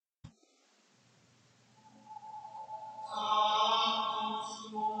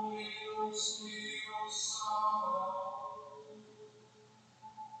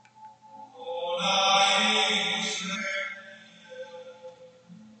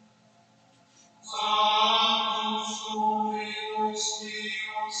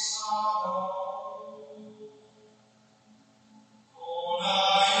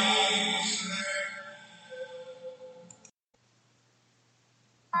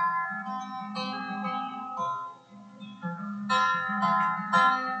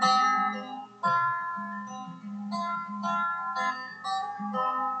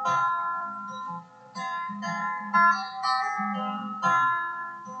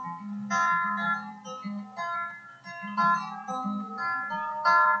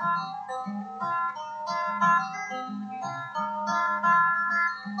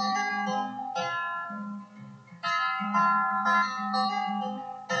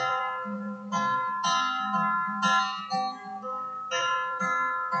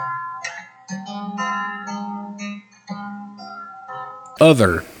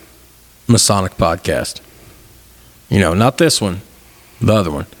Other Masonic podcast. You know, not this one, the other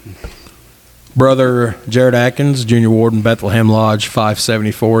one. Brother Jared Atkins, Junior Warden, Bethlehem Lodge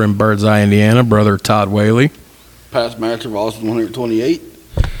 574 in Birdseye, Indiana. Brother Todd Whaley, Past Master of Austin 128.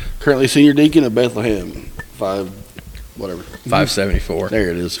 Currently Senior Deacon of Bethlehem 574.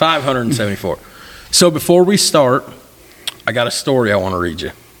 There it is. 574. So before we start, I got a story I want to read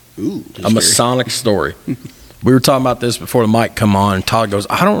you. Ooh, A Masonic story. We were talking about this before the mic come on, and Todd goes,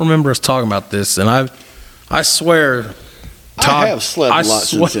 I don't remember us talking about this. And I swear, Todd, I have slept a lot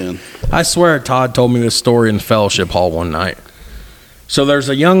since then. I swear Todd told me this story in the fellowship hall one night. So there's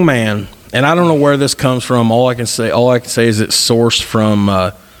a young man, and I don't know where this comes from. All I can say is it's sourced from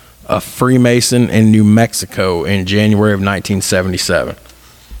a Freemason in New Mexico in January of 1977.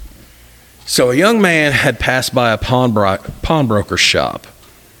 So a young man had passed by a pawnbroker shop.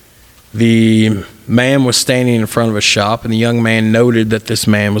 The man was standing in front of a shop, and the young man noted that this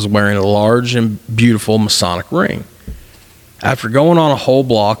man was wearing a large and beautiful Masonic ring. After going on a whole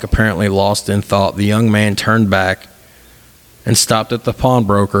block, apparently lost in thought, the young man turned back and stopped at the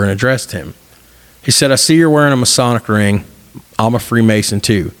pawnbroker and addressed him. He said, I see you're wearing a Masonic ring. I'm a Freemason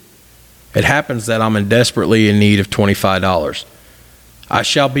too. It happens that I'm desperately in need of $25. I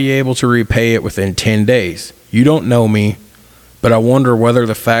shall be able to repay it within 10 days. You don't know me, but I wonder whether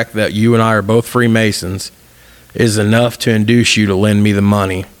the fact that you and I are both Freemasons is enough to induce you to lend me the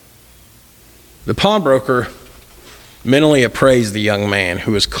money. The pawnbroker mentally appraised the young man,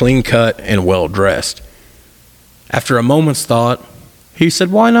 who was clean-cut and well-dressed. After a moment's thought, he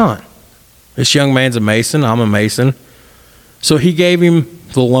said, why not? This young man's a Mason, I'm a Mason. So he gave him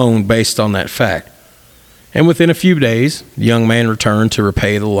the loan based on that fact. And within a few days, the young man returned to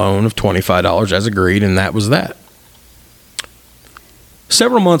repay the loan of $25 as agreed, and that was that.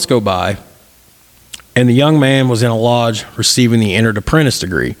 Several months go by, and the young man was in a lodge receiving the entered apprentice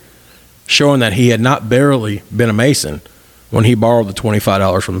degree, showing that he had not barely been a Mason when he borrowed the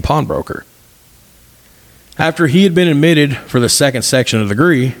 $25 from the pawnbroker. After he had been admitted for the second section of the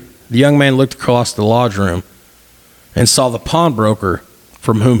degree, the young man looked across the lodge room and saw the pawnbroker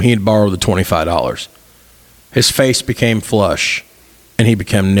from whom he had borrowed the $25. His face became flush, and he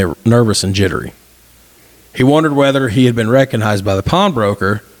became nervous and jittery. He wondered whether he had been recognized by the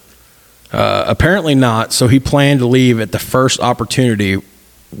pawnbroker. Apparently not, so he planned to leave at the first opportunity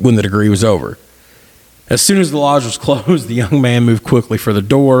when the degree was over. As soon as the lodge was closed, the young man moved quickly for the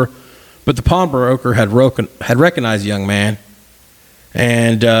door, but the pawnbroker had recognized the young man,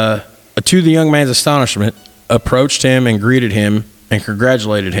 and to the young man's astonishment, approached him and greeted him and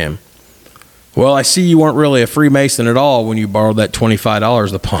congratulated him. Well, I see you weren't really a Freemason at all when you borrowed that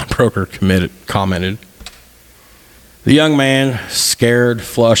 $25, the pawnbroker commented. The young man, scared,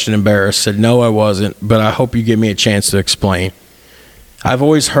 flushed, and embarrassed, said, no, I wasn't, but I hope you give me a chance to explain. I've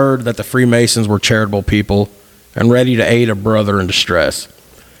always heard that the Freemasons were charitable people and ready to aid a brother in distress.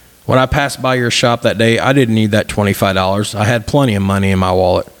 When I passed by your shop that day, I didn't need that $25. I had plenty of money in my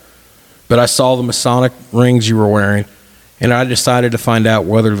wallet. But I saw the Masonic rings you were wearing, and I decided to find out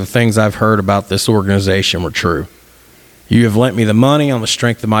whether the things I've heard about this organization were true. You have lent me the money on the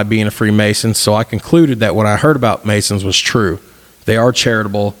strength of my being a Freemason, so I concluded that what I heard about Masons was true. They are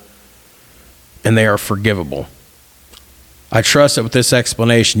charitable, and they are forgivable. I trust that with this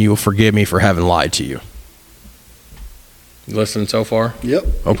explanation, you will forgive me for having lied to you. You listening so far? Yep.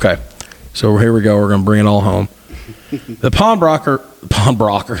 Okay. So here we go. We're going to bring it all home. The pawnbroker.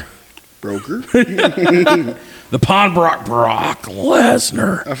 Broker. The pawnbroker, Brock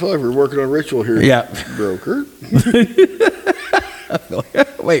Lesnar. I feel like we're working on ritual here. Yeah. Broker.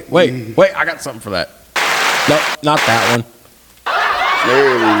 Wait. I got something for that. Nope, not that one.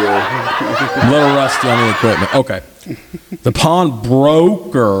 There we go. A little rusty on the equipment. Okay. The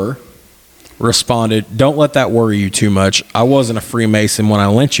pawnbroker responded, don't let that worry you too much. I wasn't a Freemason when I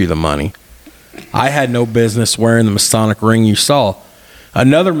lent you the money. I had no business wearing the Masonic ring you saw.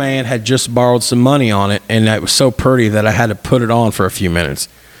 Another man had just borrowed some money on it, and it was so pretty that I had to put it on for a few minutes.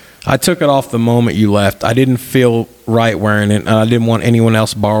 I took it off the moment you left. I didn't feel right wearing it, and I didn't want anyone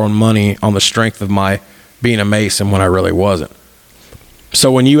else borrowing money on the strength of my being a Mason when I really wasn't.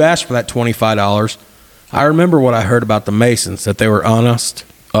 So when you asked for that $25, I remember what I heard about the Masons, that they were honest,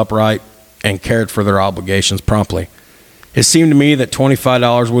 upright, and cared for their obligations promptly. It seemed to me that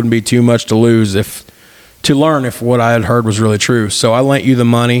 $25 wouldn't be too much to lose to learn if what I had heard was really true. So I lent you the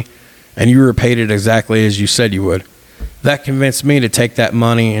money, and you repaid it exactly as you said you would. That convinced me to take that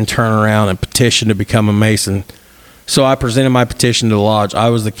money and turn around and petition to become a Mason. So I presented my petition to the lodge. I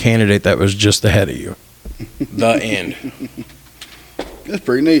was the candidate that was just ahead of you. The end. That's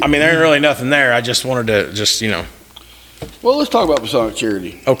pretty neat. I mean, there ain't really nothing there. I just wanted to Well, let's talk about Masonic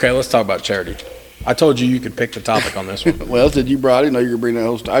charity. Okay, let's talk about charity. I told you could pick the topic on this one. Well, since you brought it, I didn't know you were going to bring that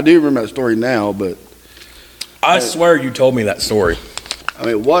whole story. I do remember that story now, but I swear you told me that story. I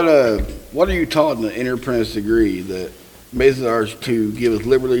mean, what are you taught in the inter-apprentice degree that Masons are to give as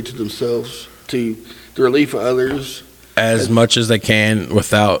liberty to themselves, to the relief of others, As much as they can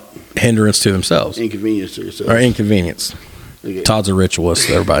without hindrance to themselves. inconvenience to yourself? Or inconvenience. Okay. Todd's a ritualist,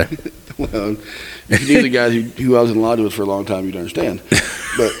 everybody. Well, if you knew the guys who I was in lodge with for a long time, you'd understand.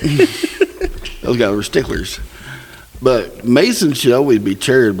 But those guys were sticklers. But Masons should always be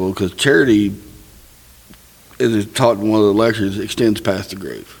charitable, because charity, as is taught in one of the lectures, extends past the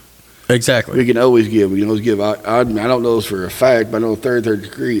grave. Exactly. We can always give. We can always give. I don't know this for a fact, but I know third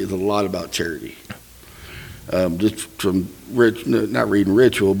degree is a lot about charity. Just from not reading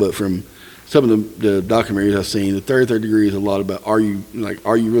Ritual, but from some of the documentaries I've seen, the third degree is a lot about are you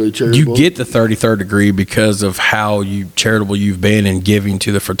really charitable? You get the 33rd degree because of how charitable you've been in giving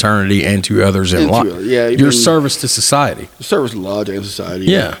to the fraternity and to others in life. Yeah, your service to society. Service to the lodge and society.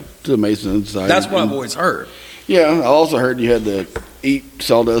 Yeah. To the Mason society. That's what I've always heard. Yeah, I also heard you had to eat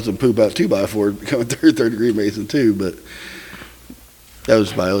sawdust and poop out 2x4 to become a third degree Mason too, but that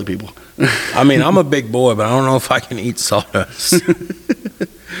was by other people. I mean, I'm a big boy, but I don't know if I can eat sawdust.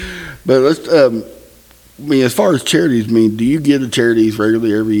 But let's, I mean, as far as charities, do you give to charities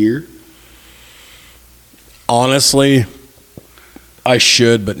regularly every year? Honestly, I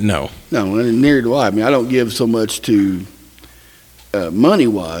should, but no. No, and neither do I. I mean, I don't give so much to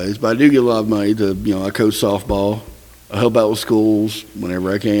money-wise, but I do give a lot of money to, I coach softball. I help out with schools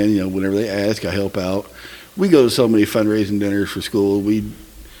whenever I can. Whenever they ask, I help out. We go to so many fundraising dinners for school.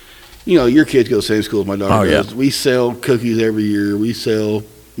 Your kids go to the same school as my daughter does. Yeah. We sell cookies every year. We sell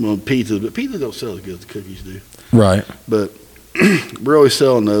pizzas, but pizzas don't sell as good as the cookies do. Right. But we're always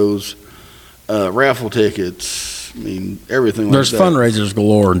selling those. Raffle tickets. I mean, everything like There's that. There's fundraisers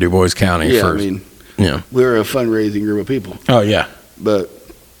galore in Du Bois County. Yeah, we're a fundraising group of people. Oh, yeah. But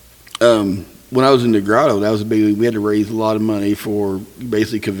when I was in the grotto, that was a big. We had to raise a lot of money for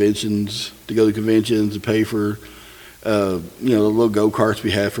basically conventions, to go to conventions, to pay for, the little go-karts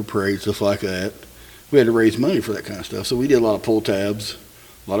we had for parades, stuff like that. We had to raise money for that kind of stuff. So we did a lot of pull tabs,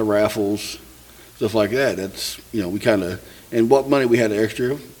 a lot of raffles, stuff like that. That's, we kind of, and what money we had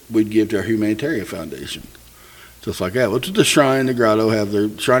extra, we'd give to our humanitarian foundation, stuff like that. Which is the Shrine, the grotto have their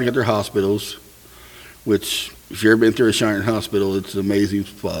Shrine, got their hospitals, which if you've ever been through a Shrine hospital, it's an amazing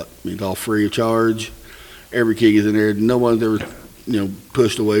spot. I mean, it's all free of charge. Every kid gets in there. No one's ever,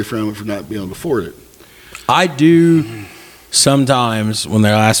 pushed away from it for not being able to afford it. I do sometimes when they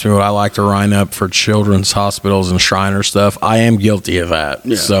ask me what I like to line up for children's hospitals and Shriner stuff. I am guilty of that.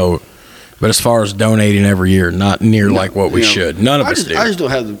 Yeah. So, but as far as donating every year, not near like what we should. None of us do. I just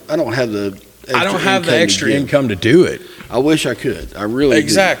don't have the extra income to do it. I wish I could. I really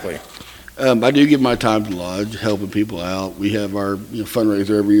exactly. Do. I do give my time to the lodge, helping people out. We have our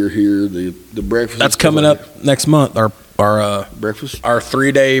fundraiser every year here. The breakfast. That's coming up next month. Our breakfast. Our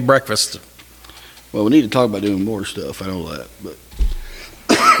 3-day breakfast. Well, we need to talk about doing more stuff. I know that, but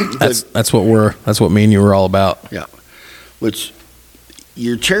that's what me and you were all about. Yeah. Which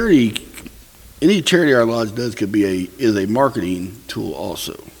your charity, any charity our lodge does is a marketing tool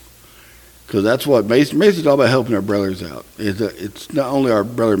also. Because that's what Mason's all about, helping our brothers out. It's not only our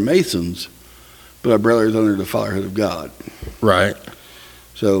brother Masons, but our brothers under the fatherhood of God. Right.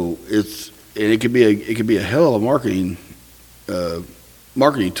 So it could be a hell of a marketing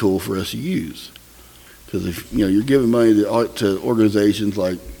tool for us to use. Because if you're giving money to organizations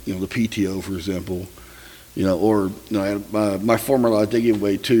like the PTO, for example, or my former lodge, they give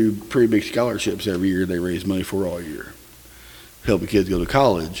away 2 pretty big scholarships every year. They raise money for all year, helping kids go to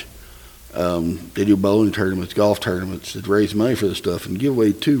college. They do bowling tournaments, golf tournaments that raise money for this stuff, and give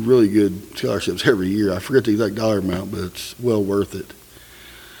away 2 really good scholarships every year. I forget the exact dollar amount, but it's well worth it.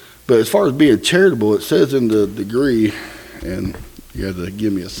 But as far as being charitable, it says in the degree, and you have to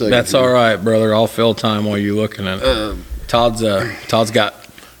give me a second. That's all right, brother. I'll fill time while you're looking at it. Todd's got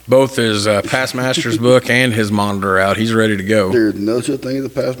both his past master's book and his monitor out. He's ready to go. There's no such thing as a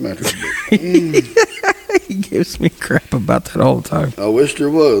past master's book. He gives me crap about that all the time. I wish there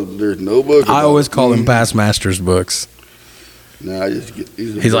was. There's no book. I always call them past master's books. No, I just get.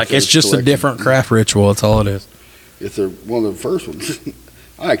 He's like, it's just a different craft ritual. That's all it is. It's one of the first ones.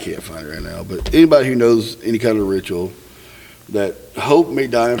 I can't find it right now, but anybody who knows any kind of ritual that hope may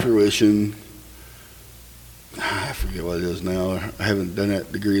die in fruition. I forget what it is now. I haven't done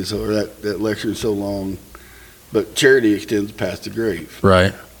that degree or that lecture in so long. But charity extends past the grave.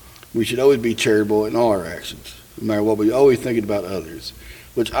 Right. We should always be charitable in all our actions, no matter what. We're always thinking about others,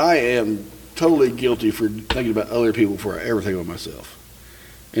 which I am totally guilty for thinking about other people before I ever think about myself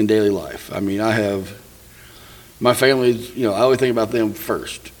in daily life. I mean, I have my family's. I always think about them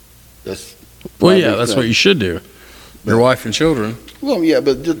first. That's that's what you should do. Your wife and children. Well, yeah,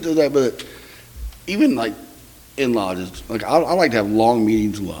 but even like in lodges, like I like to have long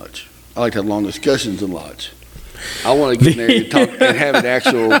meetings in lodge. I like to have long discussions in lodge. I want to get in there and talk and have an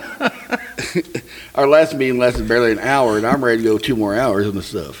actual. Our last meeting lasted barely an hour, and I'm ready to go 2 more hours on the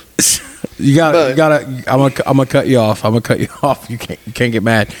stuff. You gotta. I'm gonna cut you off. You can't get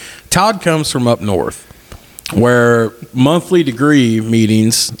mad. Todd comes from up north, where monthly stated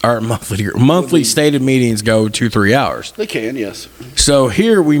meetings go 2-3 hours. They can, yes. So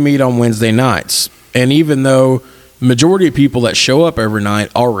here we meet on Wednesday nights, and even though the majority of people that show up every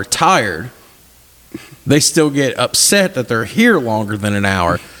night are retired, they still get upset that they're here longer than an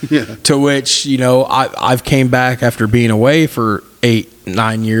hour. Yeah. To which, I've came back after being away for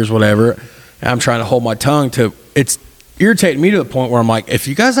 8-9 years, whatever. And I'm trying to hold my tongue it's irritating me to the point where I'm like, if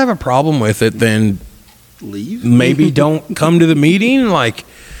you guys have a problem with it, then leave. Maybe don't come to the meeting.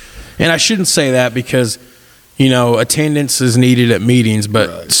 And I shouldn't say that because, attendance is needed at meetings,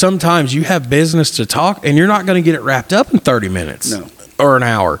 but sometimes you have business to talk and you're not going to get it wrapped up in 30 minutes or an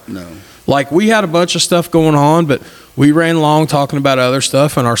hour. No. Like, we had a bunch of stuff going on, but we ran long talking about other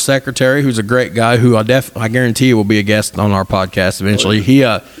stuff, and our secretary, who's a great guy, who I guarantee you will be a guest on our podcast eventually. He's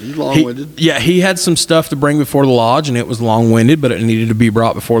long-winded. He had some stuff to bring before the lodge, and it was long-winded, but it needed to be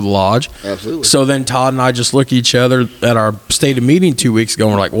brought before the lodge. Absolutely. So then Todd and I just look at each other at our stated meeting 2 weeks ago,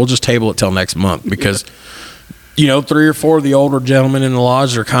 and we're like, we'll just table it till next month because... 3 or 4 of the older gentlemen in the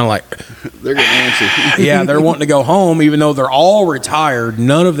lodge are kind of like... They're getting antsy. Yeah, they're wanting to go home, even though they're all retired.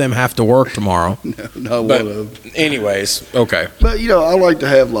 None of them have to work tomorrow. No one of them. Anyways, okay. But, I like to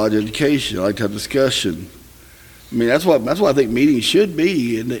have lodge education. I like to have discussion. I mean, that's what I think meetings should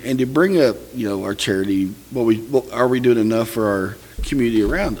be. And to bring up, our charity, are we doing enough for our community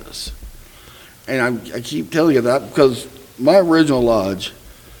around us? And I keep telling you that because my original lodge...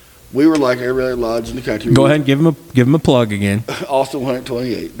 We were like every other lodge in the country. Go ahead and give them a plug again. Austin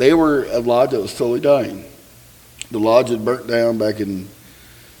 128. They were a lodge that was slowly dying. The lodge had burnt down back in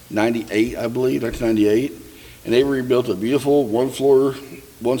 98, I believe, 1998. And they rebuilt a beautiful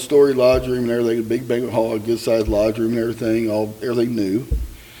 1-story lodge room and everything, a big banquet hall, a good-sized lodge room and everything new.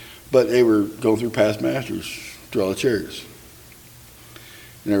 But they were going through past masters through all the chairs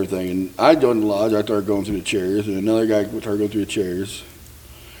and everything. And I joined the lodge. I started going through the chairs, and another guy started going through the chairs.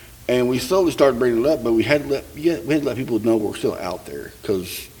 And we slowly started bringing it up, but we had to let people know we're still out there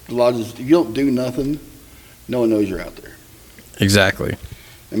because the lodges, if you don't do nothing, no one knows you're out there. Exactly.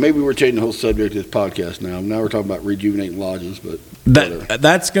 And maybe we're changing the whole subject of this podcast now. Now we're talking about rejuvenating lodges, but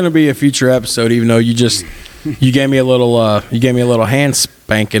that's going to be a future episode. Even though you gave me a little hand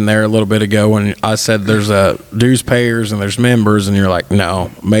spanking there a little bit ago when I said there's dues payers and there's members, and you're like,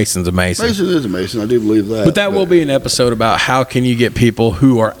 no, Mason's a Mason. Mason is a Mason. I do believe that. But that will be an episode about how can you get people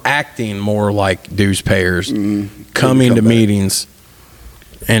who are acting more like dues payers coming to meetings.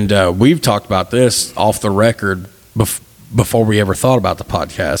 And we've talked about this off the record before we ever thought about the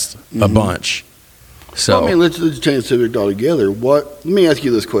podcast a bunch. So let's change the subject altogether. Let me ask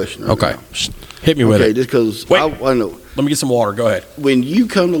you this question. Okay. Hit me with it. Okay, just because I know. Let me get some water. Go ahead. When you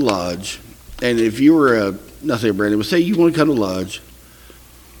come to lodge, and if you were Brandon, but say you want to come to lodge,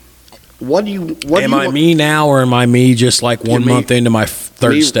 am I me now, or am I me just like 1 month into my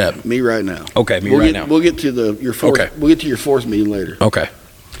third step? Me right now. Okay, right now. We'll get to your fourth. Okay. We'll get to your fourth meeting later. Okay.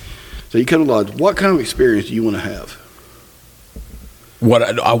 So you come to lodge. What kind of experience do you want to have?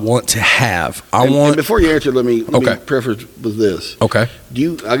 What I want to have. And before you answer, let me preface with this. Okay.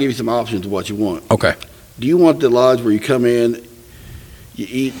 I'll give you some options of what you want. Okay. Do you want the lodge where you come in, you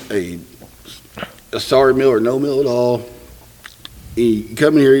eat a sorry meal or no meal at all? You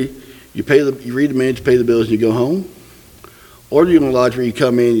come in here, you read the minutes, you pay the bills, and you go home? Or do you want a lodge where you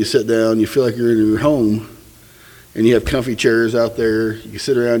come in, you sit down, you feel like you're in your home, and you have comfy chairs out there, you can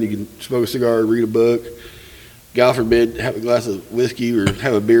sit around, you can smoke a cigar, read a book, God forbid, have a glass of whiskey or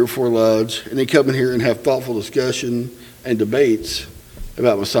have a beer before lodge, and they come in here and have thoughtful discussion and debates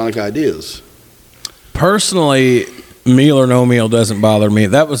about Masonic ideas. Personally, meal or no meal doesn't bother me.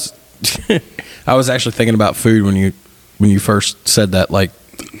 That was, I was actually thinking about food when you first said that. Like,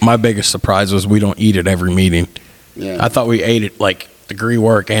 my biggest surprise was we don't eat at every meeting. Yeah. I thought we ate it like degree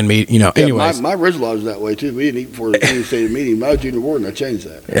work and meet, anyways. My original lodge was that way too. We didn't eat before any state meeting. When I was junior warden, I changed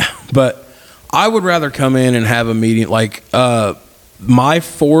that. Yeah, but I would rather come in and have a meeting like my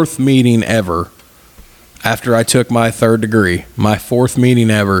fourth meeting ever after I took my third degree. My fourth meeting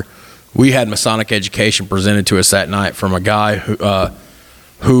ever, we had Masonic education presented to us that night from a guy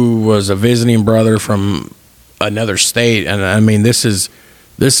who was a visiting brother from another state, and I mean this is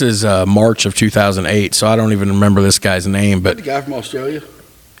March of 2008, so I don't even remember this guy's name. But the guy from Australia.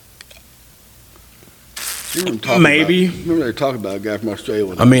 Maybe. Remember they were talking about a guy from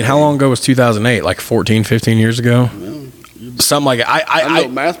Australia. I mean, how long ago was 2008? Like 14, 15 years ago? Well, something like that. I'm no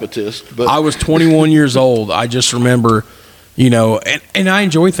mathematist, but I was 21 years old. I just remember, and I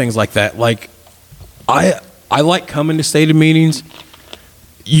enjoy things like that. Like, I like coming to stated meetings.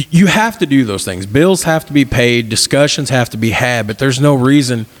 You have to do those things. Bills have to be paid. Discussions have to be had. But there's no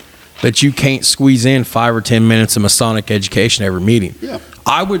reason that you can't squeeze in 5 or 10 minutes of Masonic education every meeting. Yeah.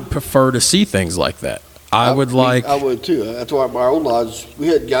 I would prefer to see things like that. I would too. That's why my old lodge, we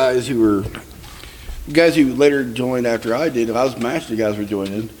had guys who later joined after I did. I was master guys were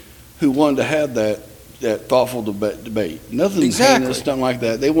joining, who wanted to have that thoughtful debate. Nothing heinous, nothing like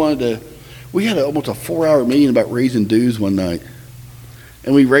that. They wanted to. We had almost a 4-hour meeting about raising dues one night,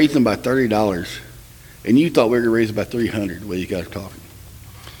 and we raised them by $30. And you thought we were going to raise it by $300 the way you guys were talking.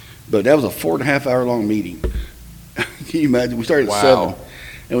 But that was a 4.5 hour long meeting. Can you imagine? We started at 7.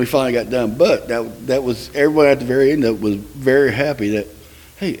 And we finally got done. But that was, everyone at the very end of it was very happy that,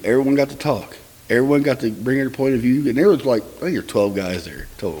 hey, everyone got to talk. Everyone got to bring their point of view. And there was like, I think there were 12 guys there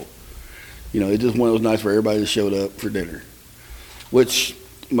total. It's just one of those nights where everybody just showed up for dinner. Which,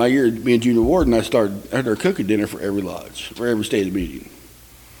 my year being junior warden, I started cooking dinner for every lodge, for every stated meeting.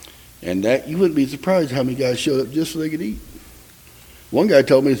 And that, you wouldn't be surprised how many guys showed up just so they could eat. One guy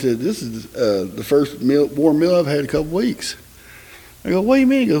told me, he said, this is the first warm meal I've had in a couple weeks. I go, what do you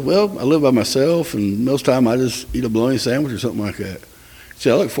mean? He goes, well, I live by myself, and most of the time I just eat a bologna sandwich or something like that. He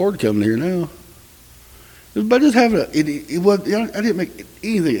said, I look forward to coming here now. But just having I didn't make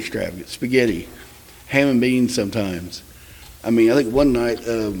anything extravagant. Spaghetti, ham and beans sometimes. I mean, I think one night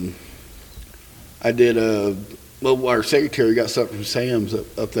I did, our secretary got something from Sam's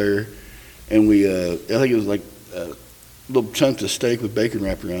up there, and I think it was like little chunks of steak with bacon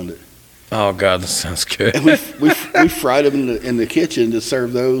wrapped around it. Oh God, that sounds good. And we fried them in the kitchen to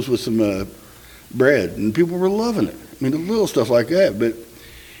serve those with some bread, and people were loving it. I mean, the little stuff like that. But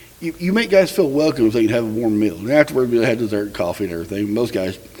you make guys feel welcome if they can have a warm meal. And afterwards, we had dessert, coffee, and everything. Most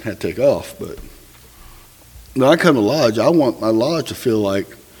guys had to take off. But when I come to lodge, I want my lodge to feel like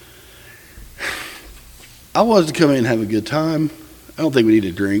I want us to come in and have a good time. I don't think we need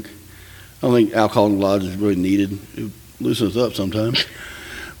to drink. I don't think alcohol in the lodge is really needed. It loosens us up sometimes,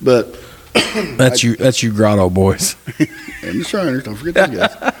 but. That's you grotto boys. And the Shriners, don't forget those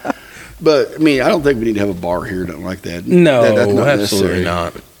guys. But I mean, I don't think we need to have a bar here, nothing like that. No, that's not absolutely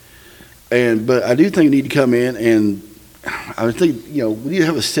necessary. not. But I do think we need to come in, and I would think we need to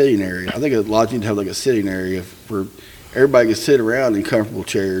have a sitting area. I think a lodge need to have like a sitting area where everybody can sit around in comfortable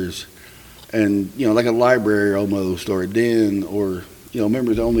chairs, and like a library almost, or a den, or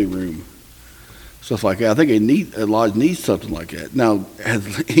members only room. Stuff like that. I think a lodge needs something like that. Now,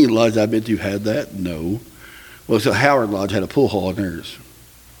 has any lodge I've been to had that? No. Well, so Howard Lodge had a pool hall in theirs.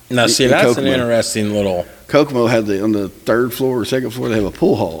 Now, see, that's Kokomo. an interesting little. Kokomo had on the third floor or second floor, they have a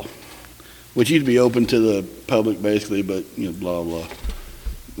pool hall, which used to be open to the public basically, but blah blah.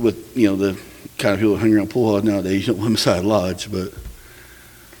 With the kind of people hanging around pool halls nowadays, you don't want inside lodge, but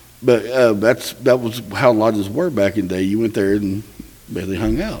that was how lodges were back in the day. You went there and basically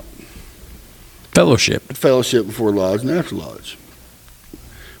hung out. Fellowship Before lodge and after lodge.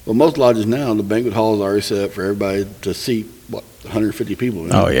 Well, most lodges now, the banquet hall is already set up for everybody to seat 150 people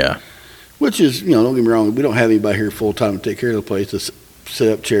in. Oh yeah. Which is, don't get me wrong, we don't have anybody here full time to take care of the place to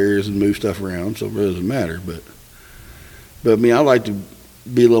set up chairs and move stuff around, so it really doesn't matter. But I mean, I like to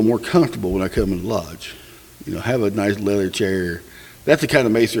be a little more comfortable when I come in the lodge. Have a nice leather chair. That's the kind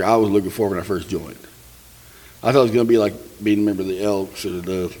of masonry I was looking for when I first joined. I thought it was going to be like being a member of the Elks or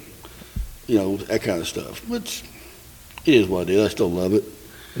the that kind of stuff, which it is what it is. I still love it.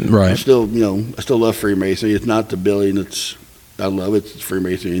 Right. I still love Freemasonry. It's not the building I love. It's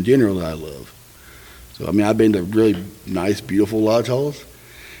Freemasonry in general that I love. So, I mean, I've been to really nice, beautiful lodge halls.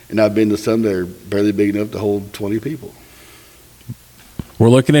 And I've been to some that are barely big enough to hold 20 people. We're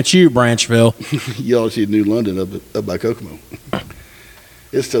looking at you, Branchville. You all see New London up by Kokomo.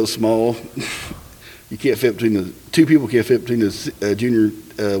 It's so small. You can't fit between the two people. Can't fit between the junior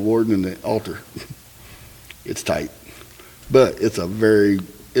warden and the altar. It's tight, but it's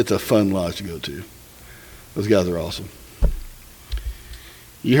a fun lodge to go to. Those guys are awesome.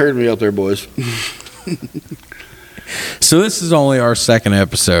 You heard me out there, boys. So this is only our second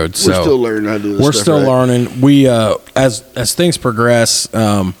episode. So we're still learning how to do this. We're stuff, still right? learning. We as things progress,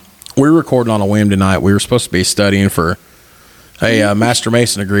 we're recording on a whim tonight. We were supposed to be studying for a Master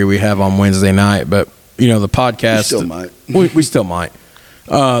Mason degree we have on Wednesday night, but the podcast. We still might. We still might.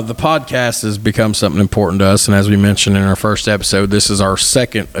 The podcast has become something important to us, and as we mentioned in our first episode, this is our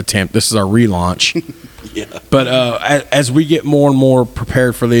second attempt. This is our relaunch. Yeah. But as we get more and more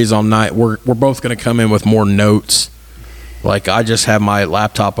prepared for these on night, we're both going to come in with more notes. Like I just have my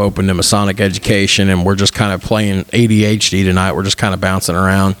laptop open to Masonic Education, and we're just kind of playing ADHD tonight. We're just kind of bouncing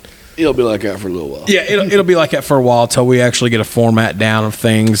around. It'll be like that for a little while. Yeah, it'll be like that for a while until we actually get a format down of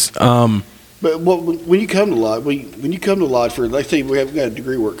things. But when you come to lodge for, like say we have got a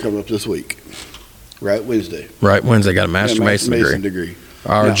degree work coming up this week, right? Wednesday. Right, Wednesday got a Master Mason degree.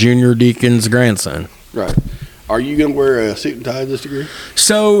 Our junior deacon's grandson. Right. Are you going to wear a suit and tie this degree?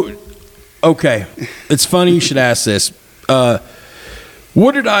 So, okay, it's funny you should ask this.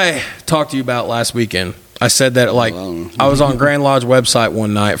 What did I talk to you about last weekend? I said that I was on Grand Lodge website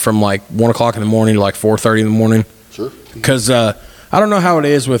one night from 1 o'clock in the morning to 4:30 in the morning. Sure. Because I don't know how it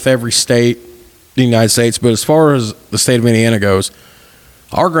is with every state in the United States, but as far as the state of Indiana goes,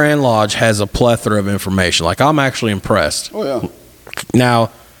 our Grand Lodge has a plethora of information. I'm actually impressed. Oh, yeah.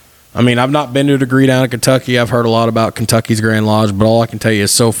 Now, I've not been to a degree down in Kentucky. I've heard a lot about Kentucky's Grand Lodge, but all I can tell you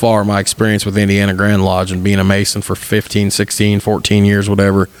is so far my experience with Indiana Grand Lodge and being a Mason for 15, 16, 14 years,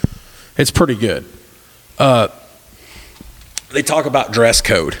 whatever, it's pretty good. They talk about dress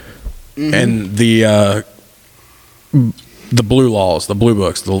code and the blue laws, the blue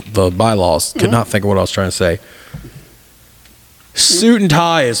books, the bylaws. Could not think of what I was trying to say. Suit and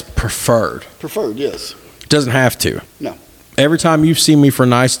tie is preferred. Preferred, yes. Doesn't have to. No. Every time you've seen me for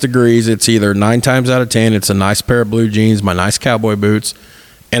nice degrees, it's either 9 times out of 10, it's a nice pair of blue jeans, my nice cowboy boots,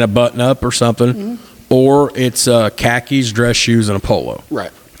 and a button-up or something, or it's khakis, dress shoes, and a polo.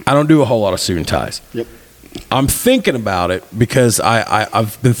 Right. I don't do a whole lot of suit and ties. Yep. I'm thinking about it because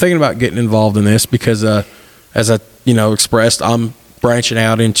I've been thinking about getting involved in this because, as I expressed, I'm branching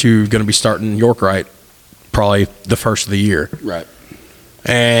out into going to be starting Yorkright probably the first of the year. Right.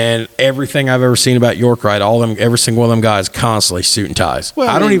 And everything I've ever seen about Yorkright, every single one of them guys, constantly suit and ties. Well,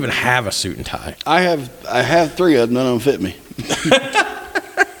 I don't even have a suit and tie. I have 3 of them. None of them fit me.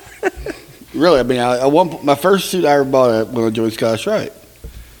 Really, my first suit I ever bought when I joined Scottish Rite.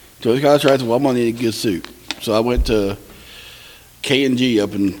 Joined Scottish Rite, well, I'm gonna need a good suit. So I went to K&G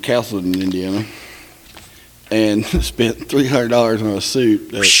up in Castleton, Indiana, and spent $300 on a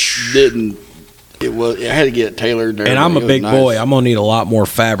suit that didn't. I had to get it tailored. And I'm a big boy. I'm gonna need a lot more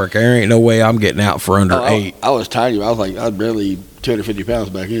fabric. There ain't no way I'm getting out for under 8. I was tiny. I was barely 250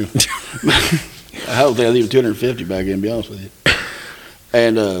 pounds back then. I don't think I was even 250 back then, to be honest with you.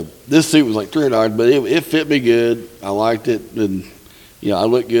 And this suit was $300, but it fit me good. I liked it, and I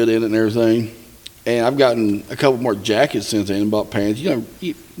looked good in it and everything. And I've gotten a couple more jackets since then and bought pants.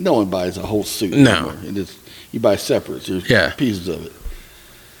 No one buys a whole suit. No. You buy separates. There's pieces of it.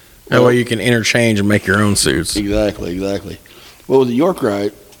 That way you can interchange and make your own suits. Exactly. Well, with the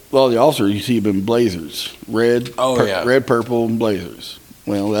Yorkright, the officers, you see them in blazers. Red, purple, and blazers.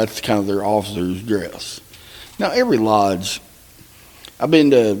 Well, that's kind of their officer's dress. Now, every lodge, I've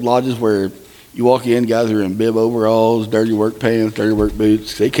been to lodges where you walk in, guys are in bib overalls, dirty work pants, dirty work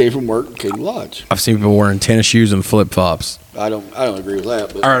boots. They came from work, came to lodge. I've seen people wearing tennis shoes and flip-flops. I don't agree with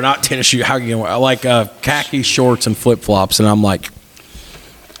that. But. Or not tennis shoes. How can you wear? I like khaki shorts and flip-flops, and I'm like,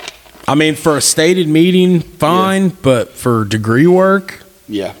 for a stated meeting, fine, but for degree work?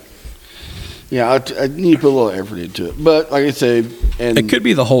 Yeah. Yeah, I need to put a little effort into it. But like I say, and it could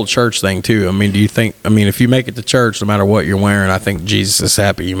be the whole church thing too. Do you think? If you make it to church, no matter what you're wearing, I think Jesus is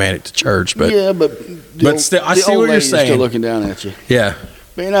happy you made it to church. But yeah, but still, I see what you're saying. Still looking down at you. Yeah.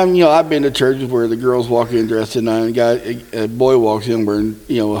 Man, I've been to churches where the girls walk in dressed in and a boy walks in wearing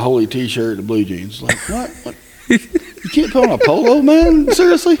a holy T-shirt and blue jeans. Like what? You can't put on a polo, man?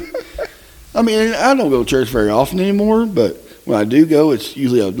 Seriously? I don't go to church very often anymore, but when I do go, it's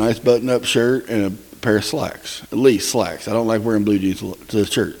usually a nice button-up shirt and a pair of slacks. At least slacks. I don't like wearing blue jeans to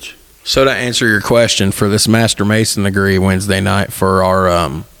church. So to answer your question, for this Master Mason degree Wednesday night for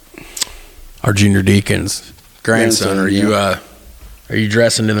our junior deacon's grandson, are Are you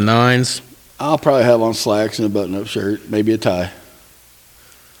dressing to the nines? I'll probably have on slacks and a button-up shirt, maybe a tie.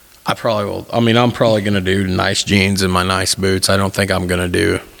 I probably will. I mean, I'm probably going to do nice jeans and my nice boots. I don't think I'm going to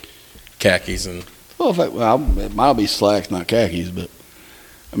do khakis and. It might be slacks, not khakis, but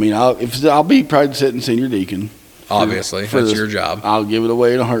I mean, I'll be probably sitting senior deacon. Obviously, that's your job. I'll give it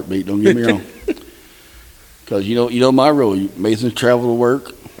away in a heartbeat. Don't get me wrong. Because you know my role. Masons travel to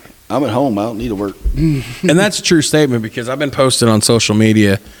work. I'm at home. I don't need to work. And that's a true statement because I've been posting on social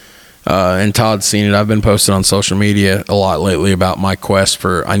media, and Todd's seen it. I've been posting on social media a lot lately about my quest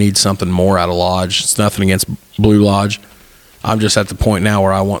for I need something more out of Lodge. It's nothing against Blue Lodge. I'm just at the point now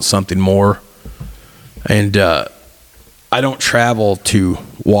where I want something more. And I don't travel to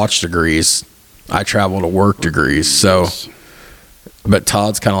watch degrees. I travel to work degrees. So, but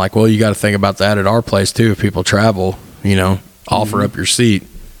Todd's kind of like, well, you got to think about that at our place too. If people travel, offer up your seat.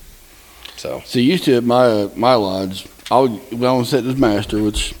 So used to at my lodge, when I was sitting as master,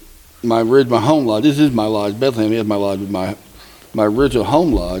 which my home lodge. This is my lodge. Bethlehem is my lodge, but my original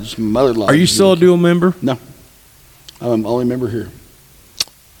home lodge, my mother lodge. Are you still a dual member? No, I'm the only member here.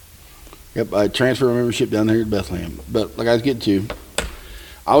 Yep, I transferred my membership down here at Bethlehem. But like I was getting to,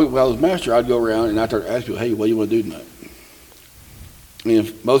 when I was master, I'd go around and I'd start asking people, hey, what do you want to do tonight? I mean,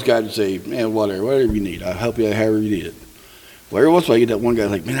 if most guys would say, man, whatever you need. I'll help you however you need it. Well, every once in a while, you get that one guy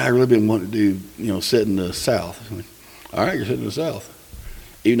like, man, I really been wanting to do, sit in the south. I'm like, all right, you're sitting in the south.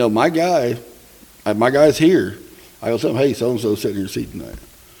 Even though my guy's here, I go tell him, hey, so-and-so's sitting in your seat tonight.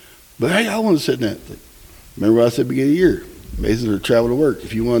 But hey, I want to sit in that. Remember what I said at the beginning of the year? Masons are travel to work.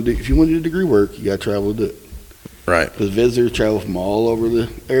 If you want to do degree work, you got to travel to do it. Right. Because visitors travel from all over the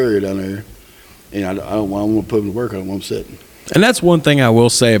area down there, and I don't want to put them to work. I don't want them sitting. And that's one thing I will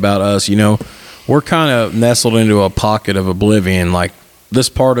say about us. We're kind of nestled into a pocket of oblivion. Like this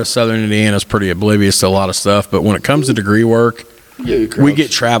part of Southern Indiana is pretty oblivious to a lot of stuff, but when it comes to degree work, we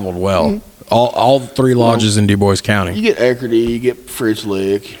get traveled well. Mm-hmm. All three lodges in Du Bois County. You get Eckerty, you get Fritz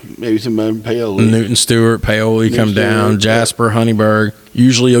Lick, maybe some Paoli. Newton Stewart, Paoli come down, Jasper, Honeyburg.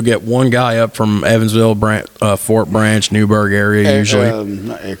 Usually you'll get one guy up from Evansville, Fort Branch, Newburgh area usually.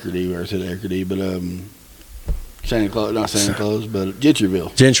 Not Eckerty, where I said Eckerty, but Santa Claus, not Santa Claus, but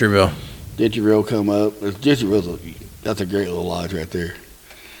Gentryville. Gentryville come up. That's a great little lodge right there.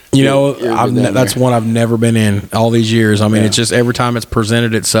 That's one I've never been in all these years. I mean, It's just every time it's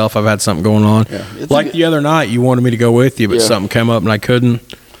presented itself, I've had something going on. Yeah, like the other night, you wanted me to go with you, but something came up and I couldn't.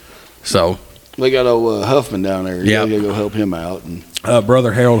 So they got old Huffman down there. Yeah, you gotta go help him out. And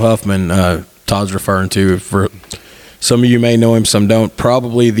Brother Harold Huffman, Todd's referring to. For some of you may know him, some don't.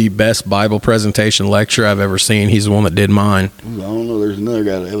 Probably the best Bible presentation lecture I've ever seen. He's the one that did mine. I don't know. There's another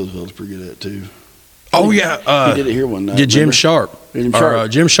guy that Evansville's pretty good at too. Oh yeah, he did it here one night. Did Jim Sharp?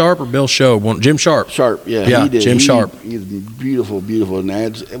 Jim Sharp or Bill Show? Jim Sharp. Sharp, yeah. Yeah, he did. Jim Sharp. He's beautiful,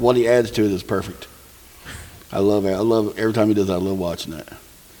 and what he adds to it is perfect. I love it. I love every time he does that. I love watching that.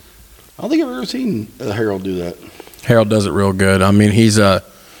 I don't think I've ever seen Harold do that. Harold does it real good. I mean, he's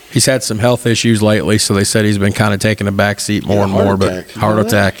had some health issues lately, so they said he's been kind of taking a back seat more and more. But heart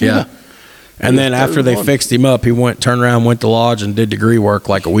attack, yeah. And then after they fixed him up, he turned around, went to lodge, and did degree work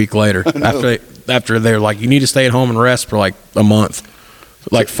like a week later. After they're like, you need to stay at home and rest for like a month.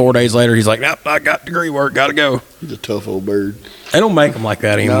 Like 4 days later, he's like, nope, I got degree work, got to go. He's a tough old bird. They don't make them like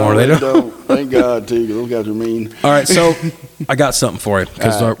that anymore. No, they don't. Thank God, too, because those guys are mean. All right, so I got something for you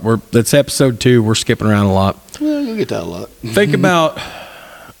because it's episode 2. We're skipping around a lot. Well, you'll get that a lot. Think about,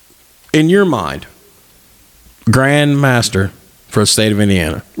 in your mind, Grand Master for the state of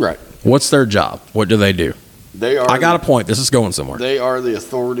Indiana. Right. What's their job? What do they do? I got a point. This is going somewhere. They are the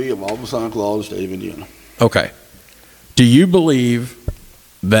authority of all Masonic law of the state of Indiana. Okay. Do you believe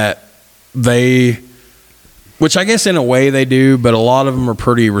that which I guess in a way they do, but a lot of them are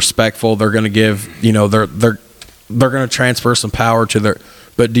pretty respectful. They're going to give, they're going to transfer some power to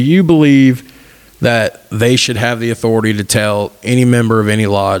but do you believe that they should have the authority to tell any member of any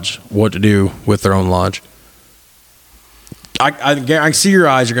lodge what to do with their own lodge? I see your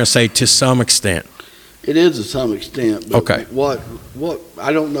eyes are going to say to some extent. It is to some extent. But okay. What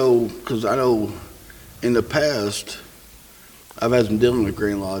I don't know, because I know in the past I've had some dealing with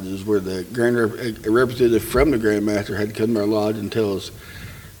Grand Lodges where the a representative from the Grand Master had to come to our lodge and tell us,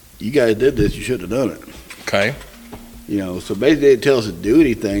 you guys did this, you shouldn't have done it. Okay. So basically they didn't tell us to do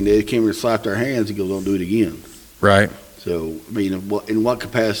anything. They came and slapped our hands and go, don't do it again. Right. So, I mean, in what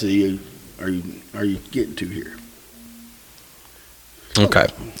capacity are you getting to here? Okay.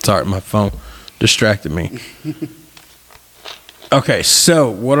 Sorry, my phone distracted me. Okay,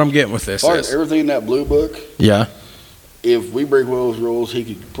 so what I'm getting with this is everything in that blue book. Yeah. If we break one of those rules, he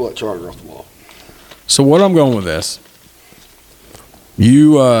could pull that charter off the wall. So what I'm going with this,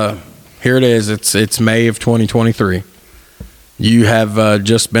 You, here it is. It's May of 2023. You have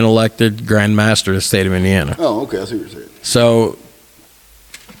just been elected Grand Master of the state of Indiana. Oh, okay. I see what you're saying. So,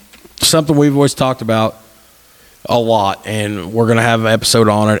 something we've always talked about a lot, and we're going to have an episode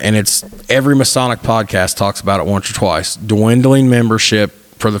on it, and it's every Masonic podcast talks about it once or twice. Dwindling membership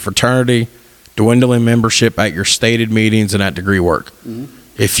for the fraternity, dwindling membership at your stated meetings and at degree work. Mm-hmm.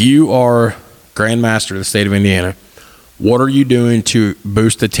 If you are Grand Master of the state of Indiana, what are you doing to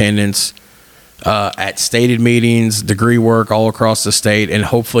boost attendance at stated meetings, degree work all across the state, and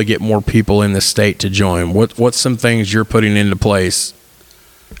hopefully get more people in the state to join? What's some things you're putting into place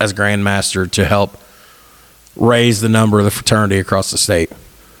as Grand Master to help raise the number of the fraternity across the state?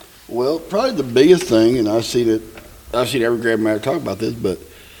 Well, probably the biggest thing, and I've seen every Grand Master talk about this, but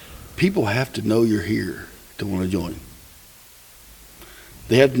people have to know you're here to want to join.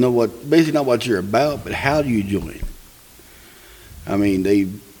 They have to know basically not what you're about, but how do you join? I mean,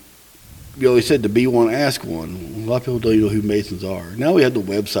 you always said to be one, ask one. A lot of people don't even know who Masons are. Now we have the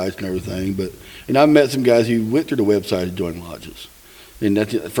websites and everything, and I've met some guys who went through the website to join lodges. And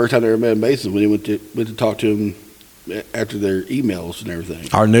that's the first time I ever met Masons when they went to talk to them after their emails and everything.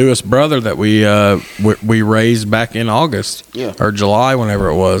 Our newest brother that we raised back in August, or July, whenever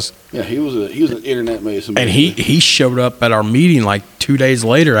it was. Yeah, he was an internet Mason, and he showed up at our meeting like 2 days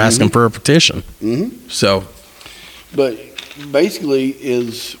later asking for a petition. Mm-hmm. So, but basically,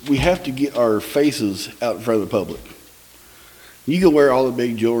 we have to get our faces out in front of the public. You can wear all the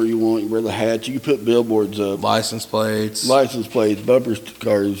big jewelry you want. You wear the hats. You can put billboards up. License plates, bumper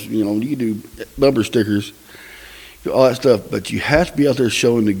cars. You can do bumper stickers, all that stuff. But you have to be out there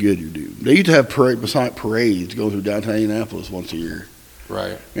showing the good you do. They used to have Masonic parades going through downtown Indianapolis once a year.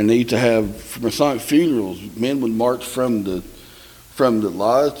 Right. And they used to have Masonic funerals. Men would march from the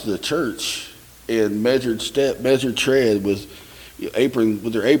lodge to the church and measured tread with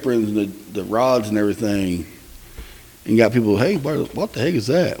their aprons and the rods and everything. And got people, hey, what the heck is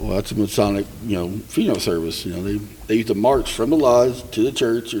that? Well, that's a Masonic, funeral service. They used to march from the lodge to the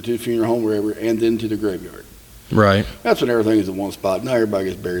church or to the funeral home, wherever, and then to the graveyard. Right. That's when everything is in one spot. Not everybody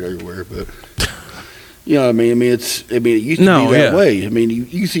gets buried everywhere, but you know what I mean. It used to be that way. I mean,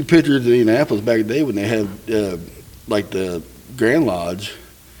 you see pictures of Indianapolis back in the day when they had like the Grand Lodge.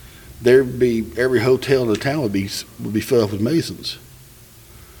 There'd be every hotel in the town would be filled up with Masons.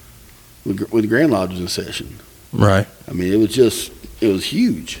 With the Grand Lodge in session. Right. I mean, it was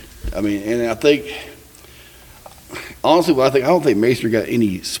huge. I mean, and I think, honestly, I don't think Masonry got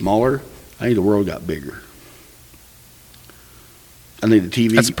any smaller. I think the world got bigger. I think the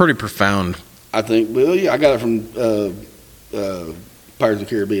TV. That's pretty profound. I think, well, yeah, I got it from Pirates of the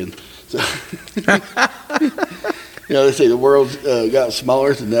Caribbean. So, they say the world's got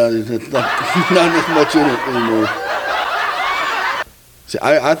smaller, so now there's not as much in it anymore. See,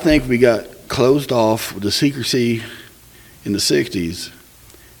 I think we got closed off with the secrecy in the 60s.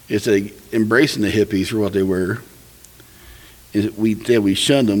 It's embracing the hippies for what they were. We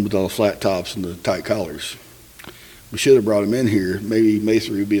shunned them with all the flat tops and the tight collars. We should have brought them in here. Maybe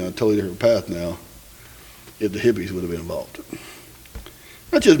Masonry would be on a totally different path now if the hippies would have been involved.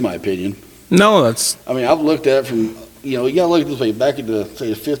 That's just my opinion. No, that's... I mean, I've looked at it from, you got to look at this way. Back in the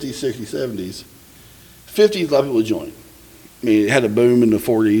 50s, 60s, 70s, 50s, a lot of people would join. I mean, it had a boom in the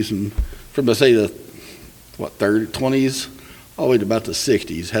 40s, and from, let's say, the 20s, all the way to about the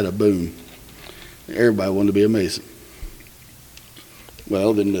 60s, had a boom. Everybody wanted to be a Mason.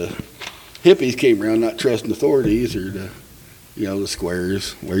 Well, then the hippies came around not trusting authorities or the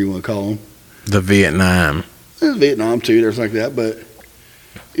squares, whatever you want to call them. The Vietnam. Vietnam, too, and everything like that. But,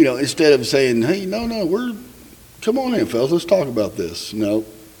 instead of saying, hey, no, come on in, fellas, let's talk about this. No,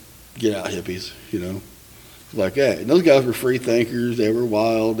 get out, hippies, like that. And those guys were free thinkers. They were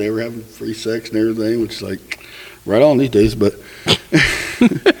wild. They were having free sex and everything, which is like right on these days. But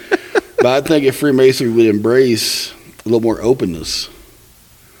but I think if Freemasonry would embrace a little more openness,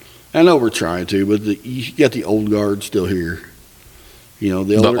 I know we're trying to, but you got the old guard still here.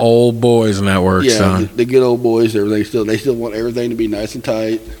 The old boys in that work, son. The good old boys. Everything they still want everything to be nice and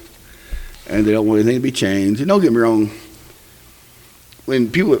tight, and they don't want anything to be changed. And don't get me wrong.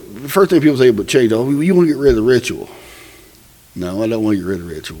 The first thing people say about change, you want to get rid of the ritual. No, I don't want to get rid of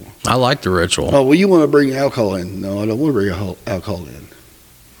the ritual. I like the ritual. Oh, well, you want to bring alcohol in. No, I don't want to bring alcohol in.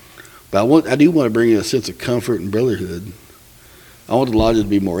 But I do want to bring in a sense of comfort and brotherhood. I want the lodges to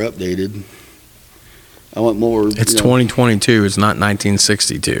be more updated. I want more. It's 2022. It's not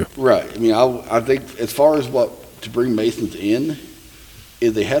 1962. Right. I mean, I think as far as to bring Masons in,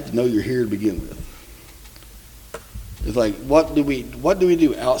 is they have to know you're here to begin with. It's like, what do we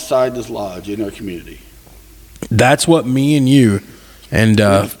do outside this lodge in our community? That's what me and you And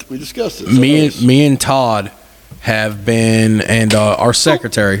we discussed it. Me and Todd have been, and our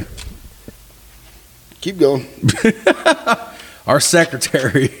secretary. Keep going. Our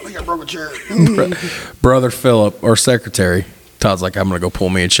secretary. I think I broke a chair. Brother Philip, our secretary. Todd's like, I'm going to go pull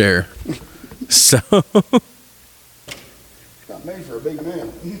me a chair. So. It's not made for a big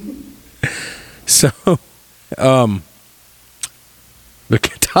man. So,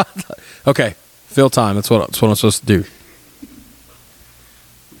 okay, fill time. That's what I'm supposed to do.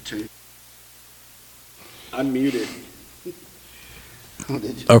 I'm muted. Oh,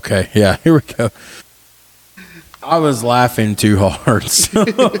 did you? Okay, yeah, here we go. I was laughing too hard. So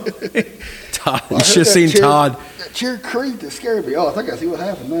Todd, you should have seen Todd. That chair creaked. It scared me. Oh, I think I see what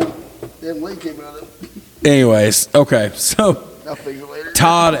happened now. Damn leak came out of it. Anyways, okay, so I'll fix it later.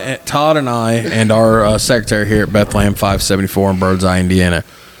 Todd and I and our secretary here at Bethlehem 574 in Birdseye, Indiana,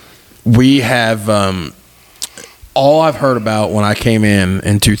 we have all I've heard about when I came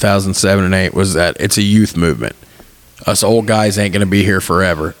in 2007 and 8 was that it's a youth movement. Us old guys ain't going to be here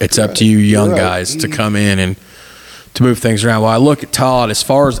forever. It's up to you young guys to come in and to move things around. Well, I look at Todd, as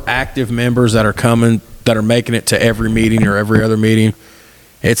far as active members that are coming, that are making it to every meeting or every other meeting,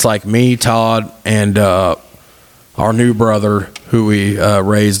 it's like me, Todd, and our new brother who we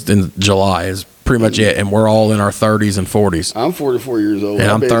raised in July is pretty much it. And we're all in our 30s and 40s. I'm 44 years old. And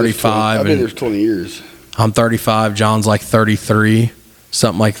I'm 35. I've been there 20 years. I'm 35. John's like 33,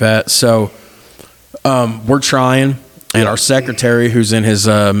 something like that. So we're trying. And our secretary, who's in his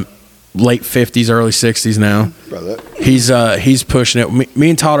late 50s, early 60s now, he's pushing it. Me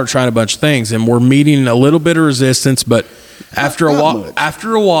and Todd are trying a bunch of things, and we're meeting a little bit of resistance. But after a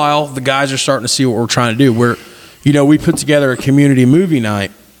while, the guys are starting to see what we're trying to do. We put together a community movie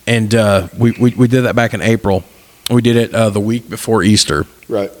night, and we did that back in April. We did it the week before Easter.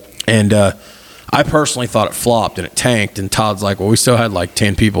 Right. And I personally thought it flopped and it tanked, and Todd's like, well, we still had like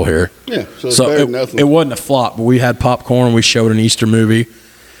 10 people here. Yeah, so it's better than nothing. It wasn't a flop, but we had popcorn, we showed an Easter movie,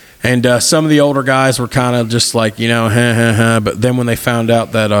 and some of the older guys were kind of just like, but then when they found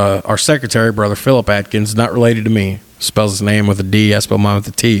out that our secretary, Brother Philip Atkins, not related to me, spells his name with a D, I spell mine with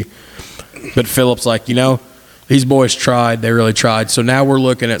a T, but Philip's like, these boys tried, they really tried, so now we're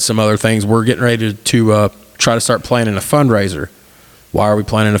looking at some other things. We're getting ready to try to start planning a fundraiser. Why are we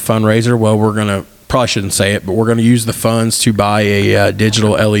planning a fundraiser? Well, we're going to, probably shouldn't say it, but we're going to use the funds to buy a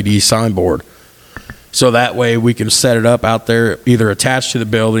digital LED signboard. So that way we can set it up out there, either attached to the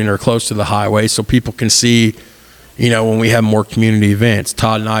building or close to the highway, so people can see, when we have more community events.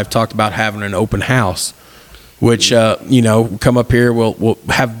 Todd and I have talked about having an open house, which, come up here, we'll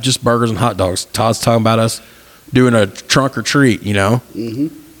have just burgers and hot dogs. Todd's talking about us doing a trunk or treat,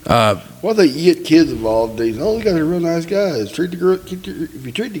 Mm-hmm. Well, you get kids involved. You guys are real nice guys. If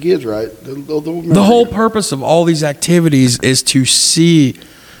you treat the kids right, they'll remember. The whole purpose of all these activities is to see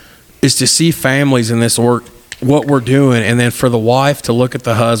families in this work, what we're doing, and then for the wife to look at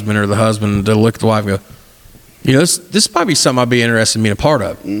the husband or the husband to look at the wife and go, this might be something I'd be interested in being a part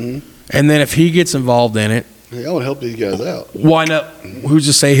of. Mm-hmm. And then if he gets involved in it, hey, I want to help these guys out. Why not? Who's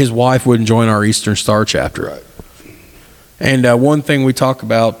to say his wife wouldn't join our Eastern Star chapter? Right. And one thing we talk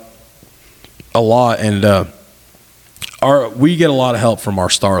about a lot, and we get a lot of help from our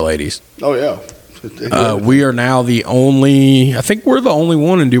Star ladies. Oh yeah. We are now I think we're the only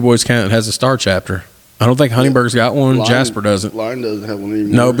one in Du Bois County that has a Star chapter. I don't think Honeyburg's got one. Jasper doesn't. Line doesn't have one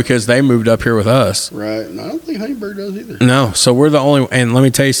anymore. No, because they moved up here with us. Right. And I don't think Honeyburg does either. No. So we're the only, and let me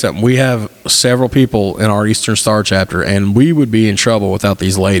tell you something. We have several people in our Eastern Star chapter, and we would be in trouble without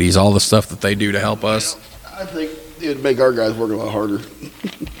these ladies, all the stuff that they do to help us. I think it'd make our guys work a lot harder.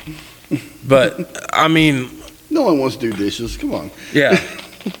 But, I mean, no one wants to do dishes. Come on. Yeah.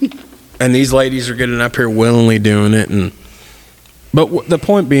 And these ladies are getting up here willingly doing it. But the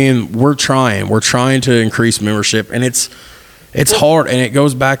point being, we're trying to increase membership, and it's hard, and it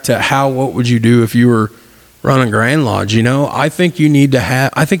goes back to what would you do if you were running Grand Lodge? I think you need to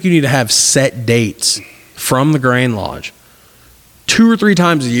have set dates from the Grand Lodge 2 or 3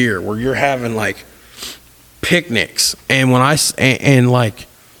 times a year where you're having like picnics, and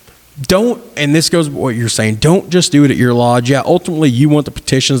and this goes with what you're saying, don't just do it at your lodge. Yeah, ultimately you want the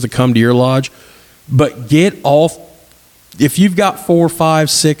petitions to come to your lodge, but if you've got 4, 5,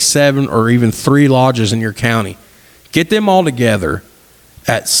 6, 7, or even 3 lodges in your county, get them all together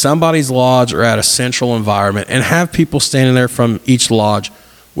at somebody's lodge or at a central environment and have people standing there from each lodge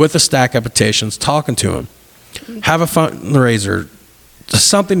with a stack of petitions talking to them. Have a fundraiser,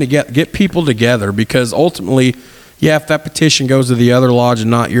 something to get people together, because ultimately, yeah, if that petition goes to the other lodge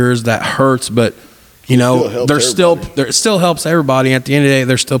and not yours, that hurts, but it still helps everybody. At the end of the day,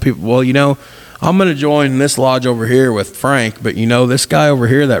 there's still people, I'm going to join this lodge over here with Frank, but this guy over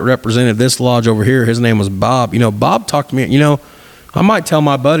here that represented this lodge over here, his name was Bob. Bob talked to me. I might tell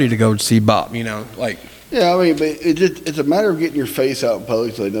my buddy to go see Bob. Like. Yeah, I mean, but it's a matter of getting your face out in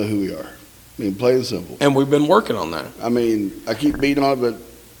public so they know who we are. I mean, plain and simple. And we've been working on that. I mean, I keep beating on it,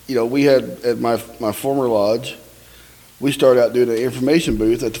 but we had at my former lodge, we started out doing an information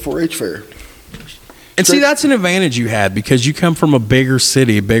booth at the 4-H fair. And see, that's an advantage you had because you come from a bigger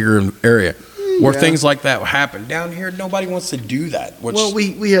city, a bigger area where things like that happen. Down here, nobody wants to do that. Well,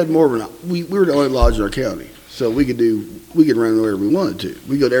 we had more of we were the only lodge in our county, so we could run wherever we wanted to.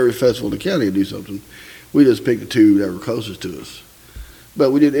 We go to every festival in the county and do something. We just picked the two that were closest to us.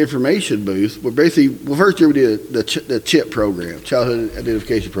 But we did an information booth. First year we did the CHIP program, Childhood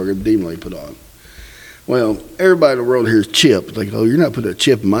Identification Program, DMLA put on. Well, everybody in the world hears CHIP. It's like, oh, you're not putting a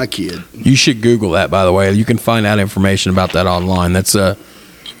chip in my kid. You should Google that, by the way. You can find out information about that online. That's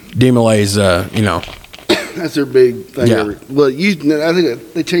DMLA's, That's their big thing. Yeah. Well, I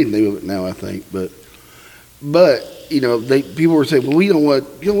think they changed the name of it now, I think. But people were saying, well, we don't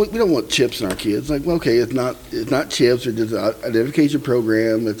want chips in our kids. Like, well, okay, it's not chips. It's just an identification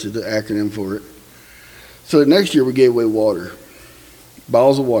program. That's just an acronym for it. So the next year we gave away water,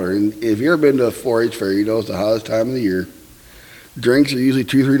 bottles of water. And if you've ever been to a 4-H fair, you know it's the hottest time of the year. Drinks are usually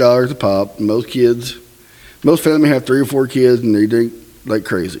 $2-3 a pop. Most families have 3 or 4 kids, and they drink like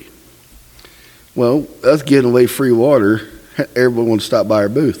crazy. Well, us giving away free water, everyone wants to stop by our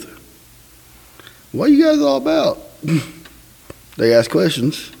booth. What are you guys all about? They ask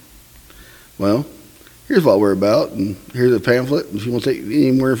questions. Well, here's what we're about, and here's a pamphlet. If you want to take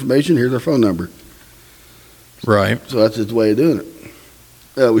any more information, here's our phone number. Right. So that's just the way of doing it.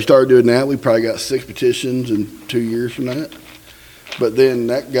 We started doing that. We probably got 6 petitions in 2 years from that. But then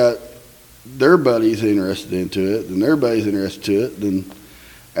that got their buddies interested into it, and their buddies interested to it. Then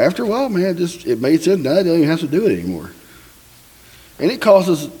after a while, man, it made sense. Now they don't even have to do it anymore. And it costs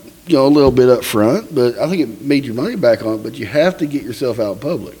us a little bit up front, but I think it made your money back on it. But you have to get yourself out in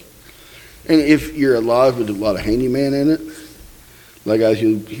public. And if you're a lodge with a lot of handyman in it, like guys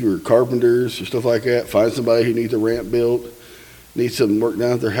who are carpenters or stuff like that, find somebody who needs a ramp built, needs some work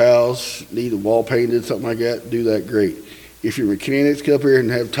done at their house, need a wall painted, something like that, do that, great. If your mechanics come up here and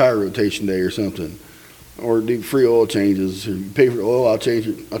have tire rotation day or something, or do free oil changes, or you pay for the oil, I'll change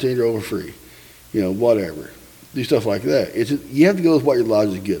your oil for free. Whatever. Do stuff like that. You have to go with what your lodge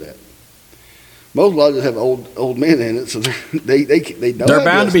is good at. Most lodges have old men in it, so they know. They're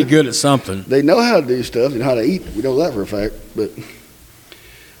bound to be good at something. They know how to do stuff and how to eat. We know that for a fact.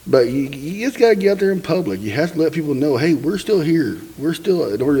 But you just got to get out there in public. You have to let people know, hey, we're still here. We're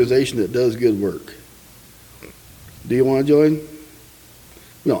still an organization that does good work. Do you want to join?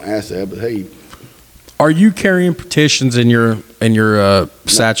 We don't ask that, but hey. Are you carrying petitions in your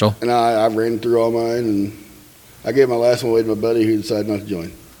satchel? And I ran through all mine, and I gave my last one away to my buddy who decided not to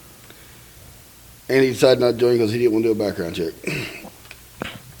join. And he decided not to join because he didn't want to do a background check.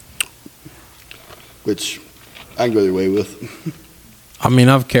 Which I can go either way with. I mean,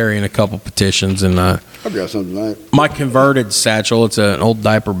 I've carrying a couple petitions, and I'll grab something tonight. My converted satchel, it's an old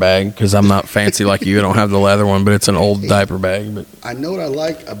diaper bag because I'm not fancy like you. I don't have the leather one, but it's an old diaper bag. But I know what I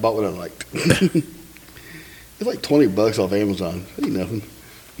like. I bought what I liked. It's like $20 off Amazon. That ain't nothing.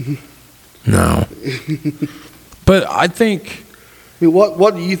 No. But I think. I mean,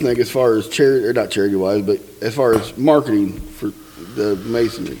 what do you think as far as charity, or not charity wise, but as far as marketing for the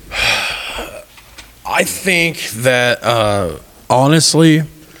masonry? I think that honestly,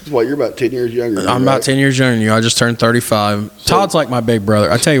 what, you're about 10 years younger than me, I'm about 10 years younger than you. I just turned 35. So, Todd's like my big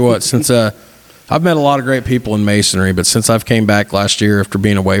brother. I tell you what, since I've met a lot of great people in masonry, but since I've came back last year after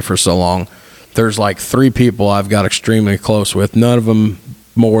being away for so long, there's like 3 people I've got extremely close with. None of them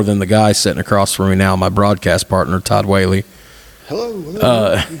more than the guy sitting across from me now, my broadcast partner, Todd Whaley.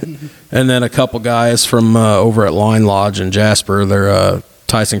 Hello. And then a couple guys from over at Line Lodge in Jasper. They're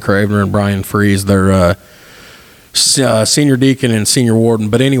Tyson Cravener and Brian Freeze. They're senior deacon and senior warden.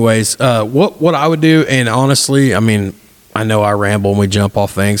 But anyways, what I would do, and honestly, I mean, I know I ramble and we jump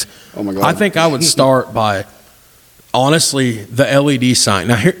off things. Oh my God. I think I would start by, honestly, the LED sign.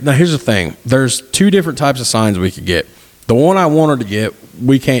 Now here's the thing. There's 2 different types of signs we could get. The one I wanted to get,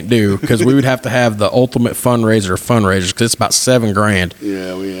 we can't do because we would have to have the ultimate fundraisers because it's about $7,000.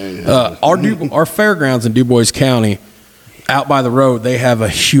 Yeah, we ain't. Our fairgrounds in Du Bois County, out by the road, they have a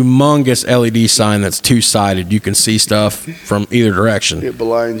humongous LED sign that's 2-sided. You can see stuff from either direction. It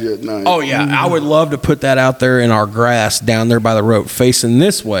blinds you at night. Oh yeah, I would love to put that out there in our grass down there by the road, facing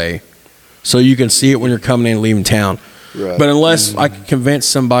this way, so you can see it when you're coming in and leaving town. Right. But unless I could convince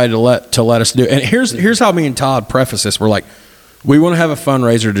somebody to let us do it. And here's how me and Todd preface this. We're like, we want to have a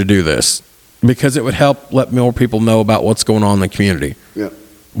fundraiser to do this. because it would help let more people know about what's going on in the community. Yeah.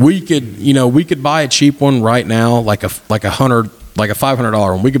 We could buy a cheap one right now, like a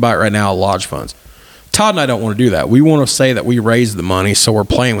 $500 one. We could buy it right now at Lodge Funds. Todd and I don't want to do that. We want to say that we raised the money, so we're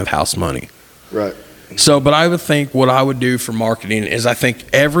playing with house money. Right. So, but I would think what I would do for marketing is I think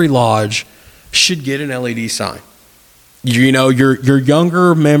every lodge should get an LED sign. You know, your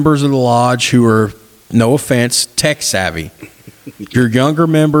younger members of the lodge who are, no offense, tech savvy. Your younger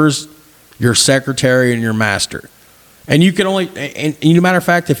members, your secretary, and your master. And you can only, and matter of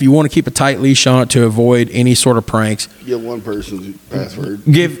fact, if you want to keep a tight leash on it to avoid any sort of pranks, give one person's password.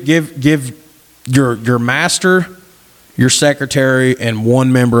 Give your master, your secretary, and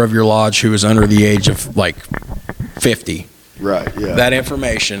one member of your lodge who is under the age of like 50. Right. Yeah. That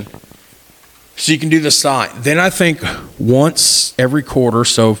information, so you can do the sign. Then I think once every quarter,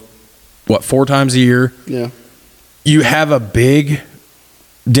 so 4 times a year? Yeah. You have a big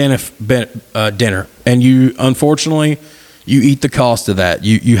dinner, and you unfortunately you eat the cost of that.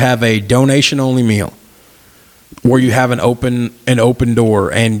 You have a donation only meal where you have an open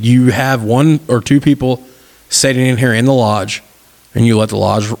door, and you have 1 or 2 people sitting in here in the lodge, and you let the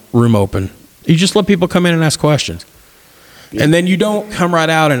lodge room open. You just let people come in and ask questions. Yeah. And then you don't come right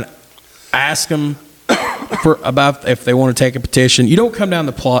out and ask them about if they want to take a petition. You don't come down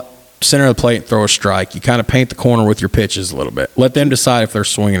the center of the plate and throw a strike. You kind of paint the corner with your pitches a little bit. Let them decide if they're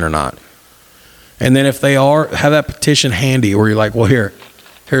swinging or not. And then if they are, have that petition handy where you're like, well,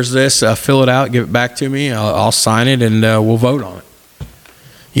 here's this, fill it out, give it back to me, I'll sign it, and we'll vote on it.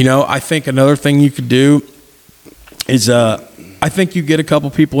 You know, I think another thing you could do is I think you get a couple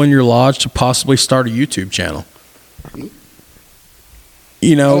people in your lodge to possibly start a YouTube channel.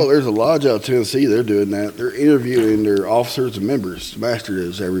 You know, there's a lodge out in Tennessee. They're doing that. They're interviewing their officers and members. The master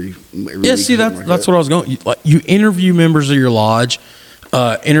does every yeah. See, that's what I was going. You interview members of your lodge,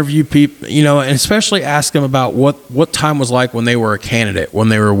 interview people. You know, and especially ask them about what time was like when they were a candidate, when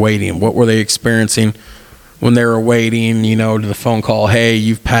they were waiting. What were they experiencing when they were waiting? You know, to the phone call. Hey,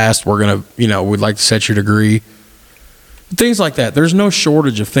 you've passed. We're gonna. You know, we'd like to set your degree. Things like that. There's no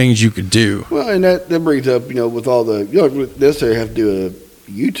shortage of things you could do. Well, and that brings up, with all the, you don't necessarily have to do a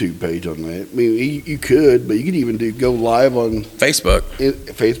YouTube page on that. I mean, you could, but you could even go live on Facebook,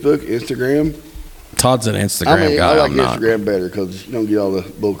 Instagram. Todd's an Instagram guy. I like I'm not. Instagram better because you don't get all the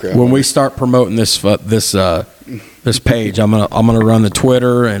bull crap. When we start promoting this page, I'm gonna run the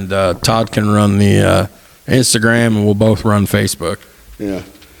Twitter, and Todd can run the Instagram, and we'll both run Facebook. Yeah.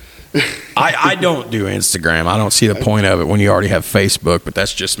 I don't do Instagram. I don't see the point of it when you already have Facebook, but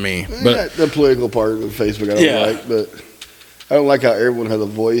that's just me. But the political part of Facebook I don't like, but I don't like how everyone has a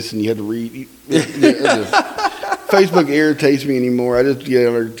voice and you have to read. Facebook irritates me anymore. I just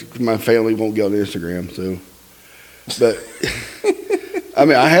my family won't get on Instagram, so. But I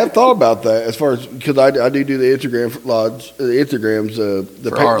mean, I have thought about that as far as because I do the Instagram lodge, Instagram's the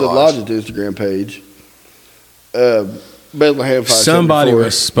lodge's Instagram page. Bethlehem 574. Somebody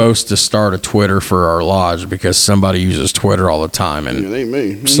was supposed to start a Twitter for our lodge because somebody uses Twitter all the time, and it ain't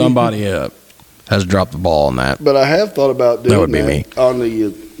me. Somebody has dropped the ball on that. But I have thought about doing that. Would be me on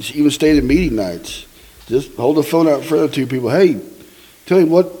the even stated meeting nights. Just hold the phone out in front of 2 people. Hey, tell me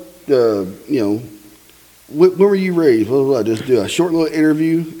what when were you raised? Blah, blah, blah. Just do a short little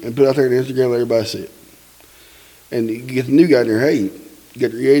interview and put it out there on Instagram. Let everybody see it. And you get the new guy in there. Hey, you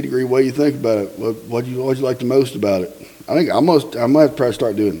got your 8 degree. What do you think about it? What you like the most about it? I think I might have to try to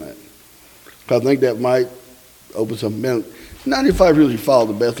start doing that. I think that might open some. 95 really follow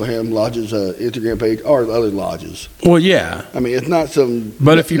the Bethlehem Lodge's Instagram page or the other lodges. Well, yeah. I mean, it's not some.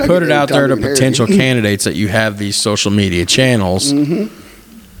 But if you put it out there to potential candidates that you have these social media channels,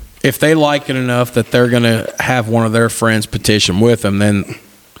 if they like it enough that they're going to have one of their friends petition with them, then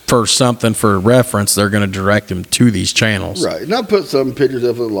for reference, they're going to direct them to these channels. Right. And I put some pictures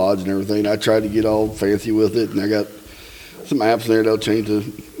up of the lodge and everything. I tried to get all fancy with it, and I got some apps in there that'll change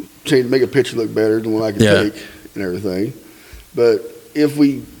to make a picture look better than what I can take and everything. But if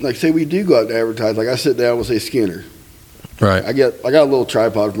we, say we do go out and advertise, I sit down with, say, Skinner. Right. I got a little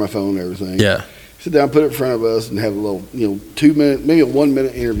tripod for my phone and everything. Yeah. Sit down, put it in front of us, and have a little, 2-minute, maybe a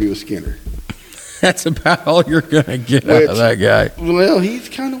 1-minute interview with Skinner. That's about all you're going to get out of that guy. Well, he's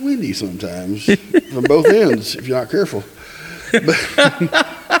kind of windy sometimes from both ends if you're not careful.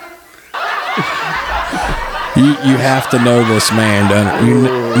 You have to know this man, don't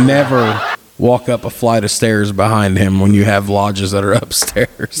you? Never walk up a flight of stairs behind him when you have lodges that are upstairs.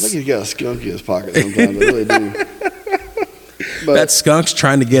 I think he's got a skunk in his pocket sometimes. I really do. But that skunk's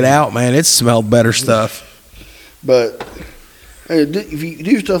trying to get out, man. It smelled better stuff. But Hey, if you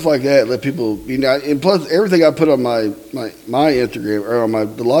do stuff like that, let people, and plus everything I put on my Instagram or on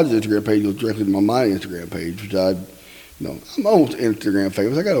the lodge's Instagram page goes directly to my Instagram page, which I'm almost Instagram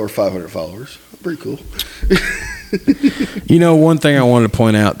famous. I got over 500 followers. Pretty cool. One thing I wanted to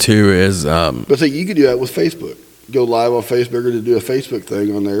point out too is, but say you could do that with Facebook. Go live on Facebook or to do a Facebook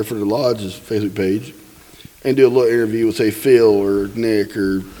thing on there for the lodge's Facebook page, and do a little interview with say Phil or Nick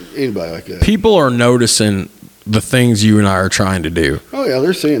or anybody like that. People are noticing the things you and I are trying to do. Oh yeah,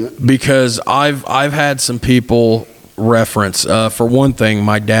 they're seeing it. Because I've had some people reference. For one thing,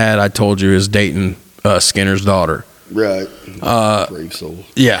 my dad, I told you, is dating Skinner's daughter. Right. Brave soul.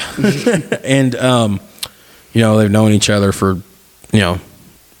 Yeah. And they've known each other for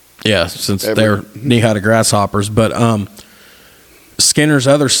since they're knee-high to grasshoppers. But Skinner's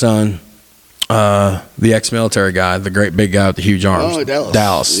other son, the ex-military guy, the great big guy with the huge arms. Oh, Dallas.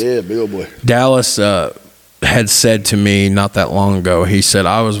 Dallas. Yeah, big old boy. Dallas had said to me not that long ago, he said,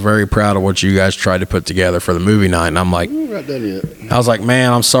 I was very proud of what you guys tried to put together for the movie night. And I'm like, we're not done yet. I was like,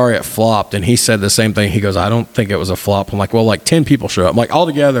 man, I'm sorry it flopped. And he said the same thing. He goes, I don't think it was a flop. I'm like, well, like 10 people show up. I'm like,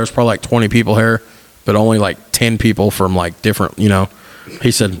 altogether, there's probably like 20 people here, but only like 10 people from like different,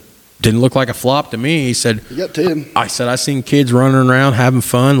 He said, didn't look like a flop to me. He said, you got 10. I said, I seen kids running around, having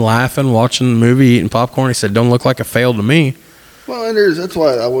fun, laughing, watching the movie, eating popcorn. He said, don't look like a fail to me. Well, and that's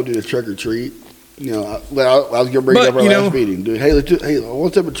why I want to do the trick or treat. I was going to bring it up our last meeting. Dude, I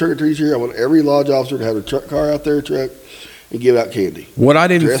want to have a trick or treat here. I want every lodge officer to have a car out there, truck, and give out candy. What I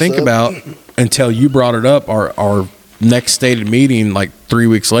didn't think about until you brought it up, our next stated meeting, like 3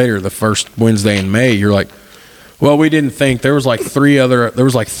 weeks later, the first Wednesday in May, you're like, well, we didn't think there was like three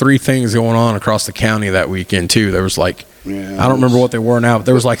things going on across the county that weekend too. There was like, I don't remember what they were now, but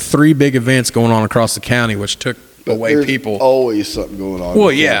there was like 3 big events going on across the county, which took away people. Always something going on.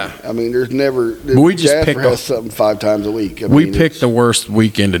 Well, yeah. I mean, there's never. We just has something 5 times a week. We picked the worst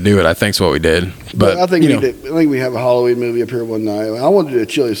weekend to do it. I think is what we did. But I think we have a Halloween movie up here one night. I wanted to do a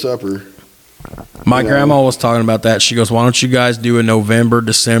chili supper. My grandma was talking about that. She goes, "Why don't you guys do a November,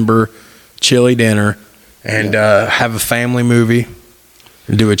 December chili dinner and have a family movie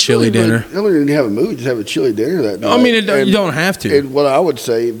and do a chili dinner?" You don't even have a movie; just have a chili dinner that night. I mean, you don't have to. And what I would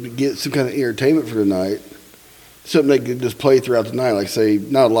say, get some kind of entertainment for the night. Something they could just play throughout the night, like say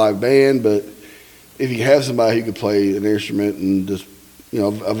not a live band, but if you have somebody who could play an instrument and just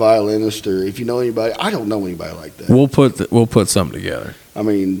a violinist, or if you know anybody, I don't know anybody like that. We'll put something together. I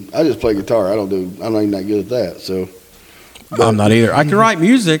mean, I just play guitar. I'm not even that good at that. So I'm not either. I can write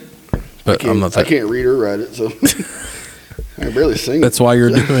music, but I'm not. I can't read or write it, so I barely sing. That's why you're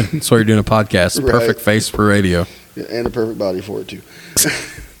doing a podcast. Right. Perfect face for radio, and a perfect body for it too.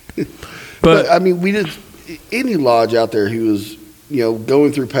 but I mean, we just. Any lodge out there who is,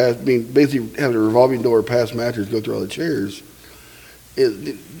 going through basically having a revolving door past mattress, go through all the chairs.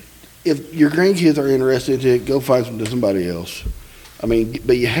 If your grandkids are interested in it, go find somebody else. I mean,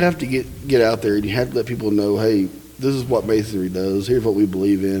 but you have to get out there and you have to let people know, hey, this is what Masonry does. Here's what we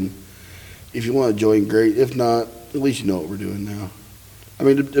believe in. If you want to join, great. If not, at least you know what we're doing now. I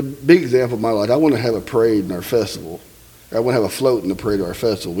mean, a big example of my life, I want to have a parade in our festival. I want to have a float in the parade of our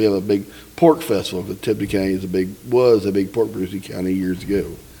festival. We have a big pork festival because Tipton County was a big pork producing county years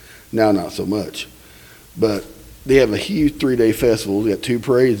ago. Now not so much. But they have a huge 3-day festival. They got 2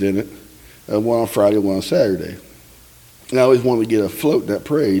 parades in it, one on Friday, one on Saturday. And I always wanted to get a float in that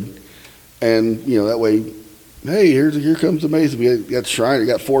parade. And, that way, hey, here comes the Mason. We got shrine. We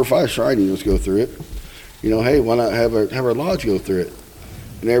got 4 or 5 shrine units go through it. Hey, why not have our lodge go through it?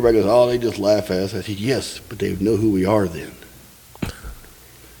 And everybody goes, oh, they just laugh at us. I said, yes, but they know who we are then.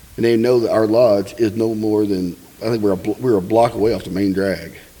 And they know that our lodge is no more than, I think we're a block away off the main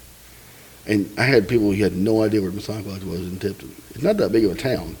drag. And I had people who had no idea where Masonic Lodge was in Tipton. It's not that big of a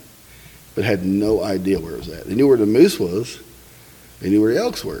town, but had no idea where it was at. They knew where the Moose was. They knew where the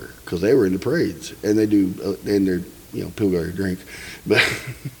Elks were because they were in the parades. And they do, and they're, people go to drink. But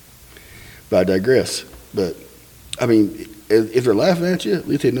I digress. But, I mean, if they're laughing at you, at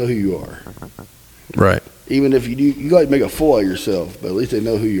least they know who you are. Right. Even if you got to make a fool of yourself, but at least they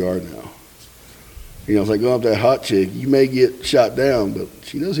know who you are now. It's like going up to that hot chick. You may get shot down, but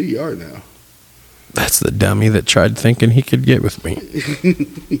she knows who you are now. That's the dummy that tried thinking he could get with me.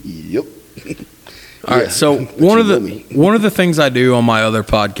 Yep. All right. So one of the things I do on my other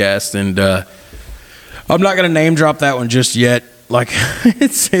podcast, and I'm not going to name drop that one just yet. Like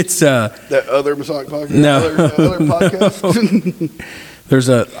it's that other Masonic podcast. No, other podcast.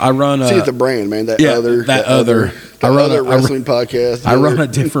 I run See, it's a brand, man. That yeah, other wrestling podcast. I run a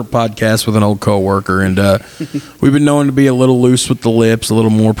different podcast with an old coworker, and we've been known to be a little loose with the lips, a little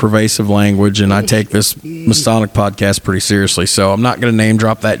more pervasive language, and I take this Masonic podcast pretty seriously. So I'm not going to name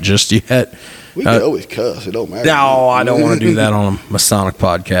drop that just yet. We can always cuss. It don't matter. No, I don't want to do that on a Masonic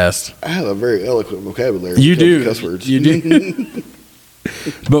podcast. I have a very eloquent vocabulary. You do. Cuss words. You do.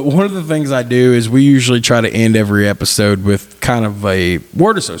 But one of the things I do is we usually try to end every episode with kind of a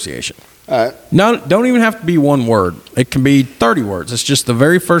word association. All right. Don't even have to be one word. It can be 30 words. It's just the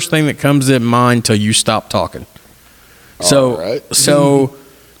very first thing that comes in mind till you stop talking. So, all right. So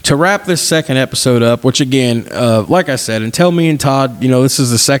to wrap this second episode up, which again, like I said, until me and Todd, this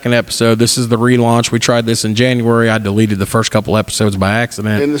is the second episode. This is the relaunch. We tried this in January. I deleted the first couple episodes by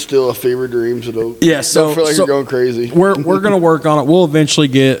accident. And it's still a fever dream, so don't feel like you're going crazy. We're going to work on it. We'll eventually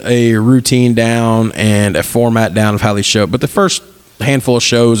get a routine down and a format down of how they show. But the first handful of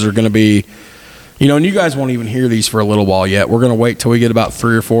shows are going to be, and you guys won't even hear these for a little while yet. We're going to wait till we get about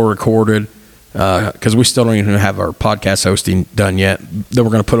 3 or 4 recorded. Because we still don't even have our podcast hosting done yet. Then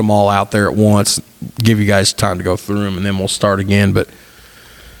we're going to put them all out there at once, give you guys time to go through them, and then we'll start again. But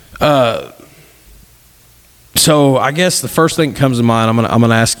so I guess the first thing that comes to mind, I'm going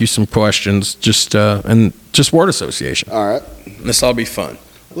to ask you some questions, just word association. All right. And this will be fun.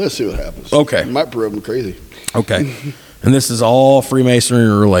 Let's see what happens. Okay. You might prove them crazy. Okay. And this is all Freemasonry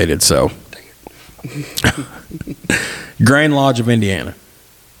related. So, Grand Lodge of Indiana.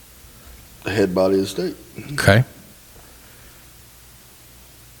 The head body of the state. Okay.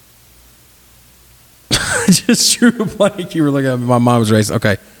 Just drew a blank. You were looking at me. My mind was racing.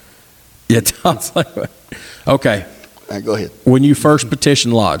 Okay. Yeah, Tom's like, okay. All right, go ahead. When you first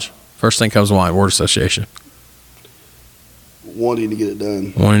petitioned Lodge, first thing comes to mind, word association. Wanting to get it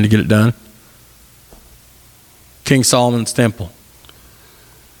done. Wanting to get it done. King Solomon's Temple.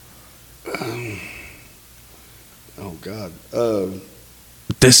 Oh, God.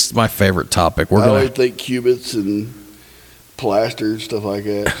 This is my favorite topic. I always think cubits and plasters, stuff like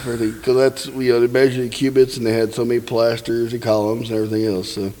that. Because that's, they measured the cubits and they had so many plasters and columns and everything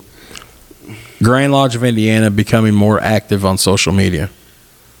else. So, Grand Lodge of Indiana becoming more active on social media.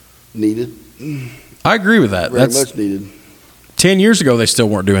 Needed. I agree with that. Very much needed. 10 years ago, they still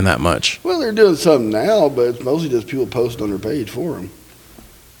weren't doing that much. Well, they're doing something now, but it's mostly just people posting on their page for them.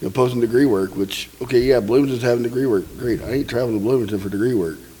 Posting degree work, which, Bloomington's having degree work. Great. I ain't traveling to Bloomington for degree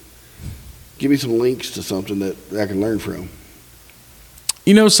work. Give me some links to something that I can learn from.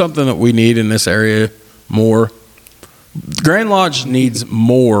 Something that we need in this area more? Grand Lodge needs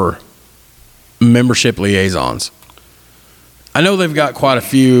more membership liaisons. I know they've got quite a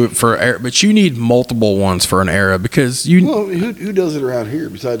few but you need multiple ones for an era because who does it around here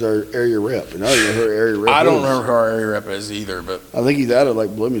besides our area rep? And I don't know who our area rep is. I don't remember who our area rep is either, but I think he's out of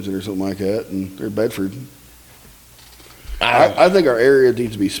like Bloomington or something like that, and they're Bedford. I think our area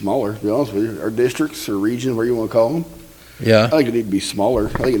needs to be smaller. To be honest with you, our districts or region, whatever you want to call them. Yeah, I think it needs to be smaller.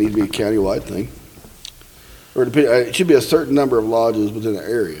 I think it needs to be a countywide thing, or it should be a certain number of lodges within an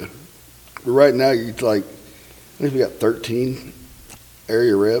area. But right now, it's like I think we got 13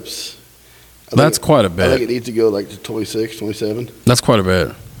 area reps. That's quite a bit. I think it needs to go like to 26, 27. That's quite a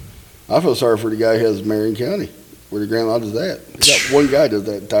bit. I feel sorry for the guy who has Marion County, where the Grand Lodge is at. Got one guy does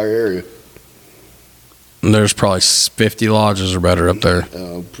that entire area. And there's probably 50 lodges or better up there.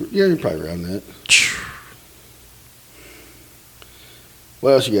 Yeah, you're probably around that.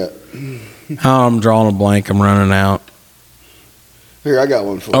 What else you got? I'm drawing a blank. I'm running out. Here, I got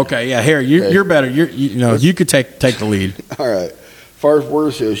one for you. Okay, yeah. Here, you're better. You could take the lead. All right. As far as word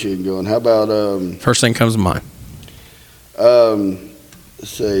association going, how about first thing comes to mind?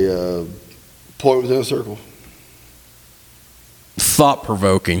 Say point within a circle. Thought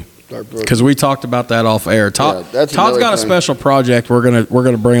provoking. Because we talked about that off air. Todd's got a special project. We're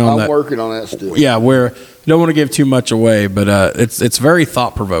gonna bring on. I'm working on that still. Yeah, don't want to give too much away, but it's very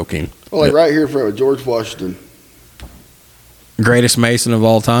thought provoking. Well, like right here in front of George Washington. Greatest Mason of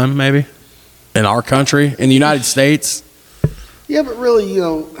all time, maybe? In our country? In the United States? Yeah, but really,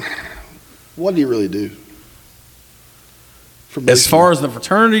 what do you really do? As far as the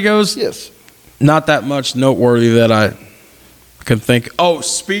fraternity goes? Yes. Not that much noteworthy that I can think. Oh,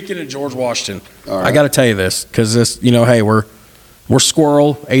 speaking of George Washington, right. I got to tell you this, because this, hey, we're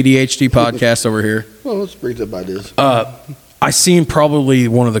squirrel, ADHD podcast over here. Well, let's bring up ideas. I seen probably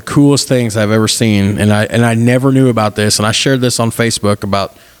one of the coolest things I've ever seen, and I never knew about this, and I shared this on Facebook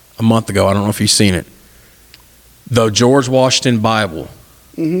about a month ago. I don't know if you've seen it. The George Washington Bible.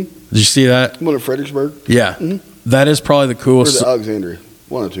 Mm-hmm. Did you see that? One in Fredericksburg? Yeah. Mm-hmm. That is probably the coolest. Or the Alexandria.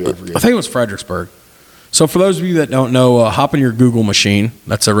 One or two, I forget. I think it was Fredericksburg. So for those of you that don't know, hop in your Google machine.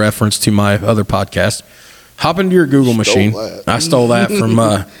 That's a reference to my other podcast. Hop into your Google machine. I stole that from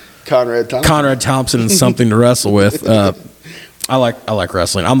Conrad Thompson and Something to Wrestle With. I like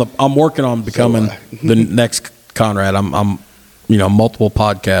wrestling. I'm working on becoming the next Conrad. I'm multiple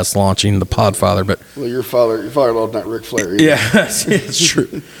podcasts launching, the Podfather. But your father-in-law's not Ric Flair either. Yeah, it's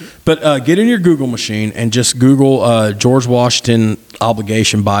true. But get in your Google machine and just Google George Washington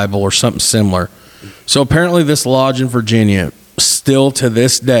Obligation Bible or something similar. So apparently this lodge in Virginia, still to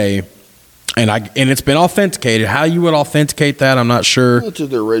this day, and it's been authenticated. How you would authenticate that, I'm not sure. It's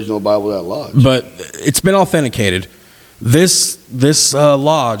just the original Bible, that lodge. But it's been authenticated. This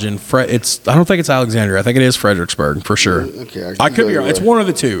lodge in I don't think it's Alexandria. I think it is Fredericksburg for sure. Okay, I could be wrong. It's one of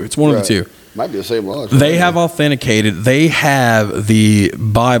the two. It's one of the two. Might be the same lodge. They have authenticated. They have the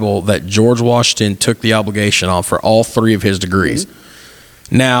Bible that George Washington took the obligation on for all 3 of his degrees. Mm-hmm.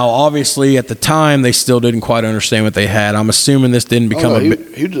 Now, obviously, at the time, they still didn't quite understand what they had. I'm assuming this didn't become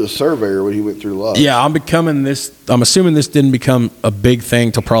he was a surveyor when he went through law. Yeah, I'm assuming this didn't become a big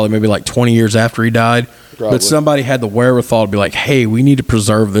thing till probably maybe like 20 years after he died. Probably. But somebody had the wherewithal to be like, hey, we need to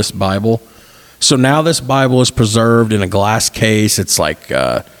preserve this Bible. So now this Bible is preserved in a glass case. It's like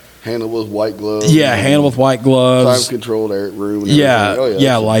handled with white gloves. Yeah, handled with white gloves. Time controlled room. And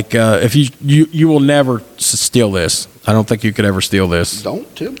yeah. Like if you will never steal this. I don't think you could ever steal this.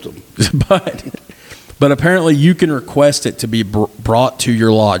 Don't tempt them. But apparently you can request it to be brought to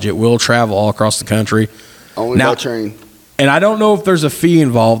your lodge. It will travel all across the country. Only by train. And I don't know if there's a fee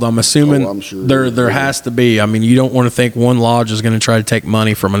involved. I'm assuming I'm sure there has to be. I mean, you don't want to think one lodge is going to try to take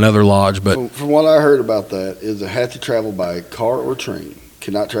money from another lodge. But from what I heard about that is it had to travel by car or train.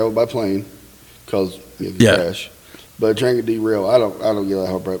 Cannot travel by plane because crash. But a train could derail. I don't get that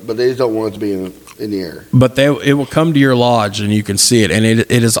whole part. But they just don't want it to be in the air. But it will come to your lodge and you can see it. And it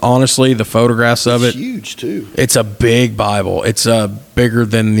is honestly, the photographs of it's huge too. It's a big Bible. It's bigger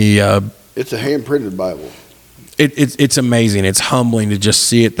than the. It's a hand printed Bible. It's amazing. It's humbling to just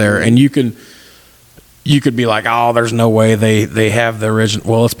see it there, and you could be like, oh, there's no way they have the original.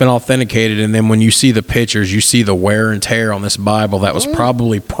 Well, it's been authenticated, and then when you see the pictures, you see the wear and tear on this Bible that was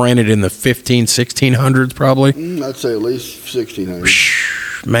probably printed in the 1600s, probably. I'd say at least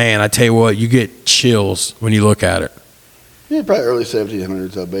 1600s. Man, I tell you what, you get chills when you look at it. Yeah, probably early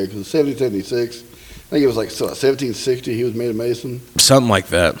 1700s, I bet, because 1776. I think it was like 1760. He was made a Mason. Something like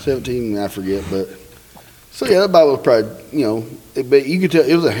that. 17, I forget, but. So yeah, that Bible was probably, but you could tell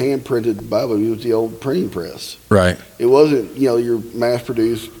it was a hand-printed Bible. It was the old printing press. Right. It wasn't, your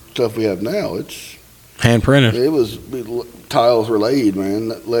mass-produced stuff we have now. It's hand-printed. It was tiles were laid, man.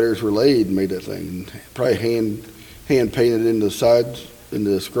 Letters were laid and made that thing. And probably hand-painted into the sides, into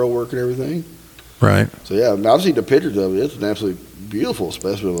the scroll work and everything. Right. So yeah, I've seen the pictures of it. It's an absolutely beautiful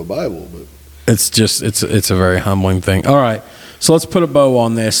specimen of a Bible. But it's just, it's a very humbling thing. All right. So let's put a bow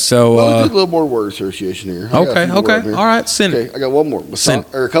on this. So let's do a little more word association here. Okay. All right, send it. Okay, I got one more.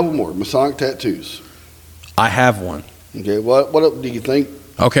 Or a couple more. Masonic tattoos. I have one. Okay, what do you think?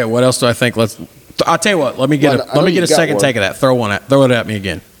 Okay, what else do I think? I'll tell you what. Let me get a second take of that. Throw it at me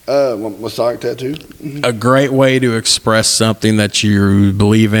again. Masonic tattoo. Mm-hmm. A great way to express something that you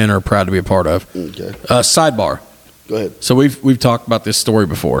believe in or are proud to be a part of. Okay. Sidebar. Go ahead. So we've talked about this story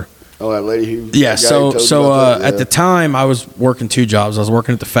before. Oh, that lady who. Yeah. At the time, I was working 2 jobs. I was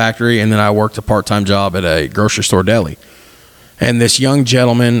working at the factory, and then I worked a part-time job at a grocery store deli. And this young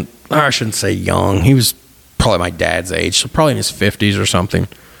gentleman, I shouldn't say young, he was probably my dad's age, so probably in his 50s or something.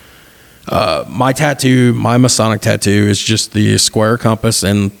 My Masonic tattoo is just the square compass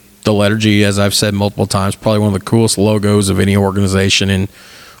and the letter G, as I've said multiple times, probably one of the coolest logos of any organization in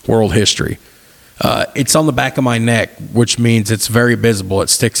world history. It's on the back of my neck, which means it's very visible. It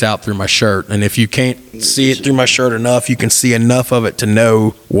sticks out through my shirt. And if you can't see it through my shirt enough, you can see enough of it to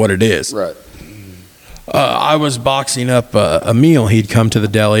know what it is. Right. I was boxing up a meal. He'd come to the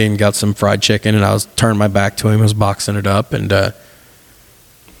deli and got some fried chicken, and I was turning my back to him. I was boxing it up, and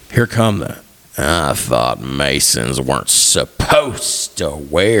here come I thought Masons weren't supposed to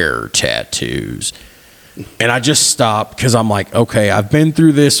wear tattoos. And I just stopped because I'm like, okay, I've been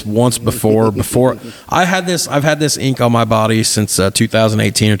through this once before. I've had this ink on my body since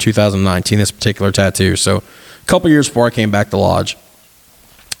 2018 or 2019, this particular tattoo. So a couple years before I came back to lodge.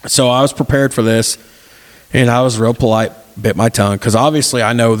 So I was prepared for this, and I was real polite, bit my tongue, because obviously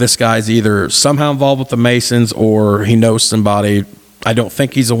I know this guy's either somehow involved with the Masons or he knows somebody. I don't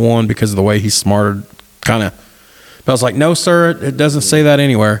think he's a one because of the way he's smarted, kind of. But I was like, no, sir, it doesn't say that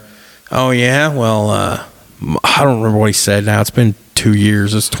anywhere. Oh, yeah? Well, I don't remember what he said now. It's been 2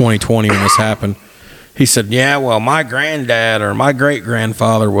 years. It's 2020 when this happened. He said, yeah, well, my granddad or my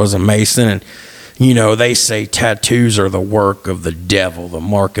great-grandfather was a Mason, and, they say tattoos are the work of the devil, the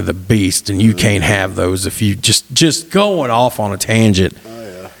mark of the beast, and you can't have those if you just going off on a tangent. Oh,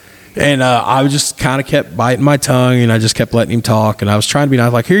 yeah. And I just kind of kept biting my tongue, and I just kept letting him talk. And I was trying to be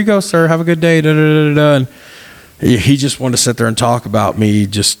nice, like, here you go, sir, have a good day. Da, da, da, da. And he just wanted to sit there and talk about me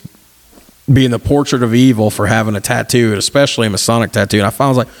just being the portrait of evil for having a tattoo, and especially a Masonic tattoo. And I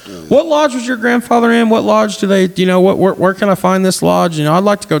finally was like, what lodge was your grandfather in? What lodge do they, where can I find this lodge? I'd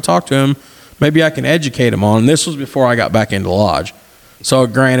like to go talk to him. Maybe I can educate him on. And this was before I got back into lodge. So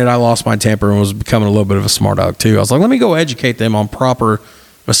granted, I lost my temper and was becoming a little bit of a smart dog too. I was like, let me go educate them on proper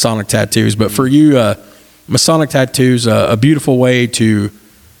Masonic tattoos. But for you, Masonic tattoos, a beautiful way to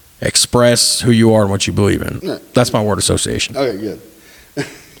express who you are and what you believe in. Yeah. That's my word association. Okay, good.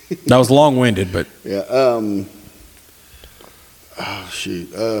 That was long-winded, but Yeah. Oh, shoot.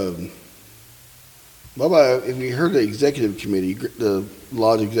 What about, have you heard the executive committee, the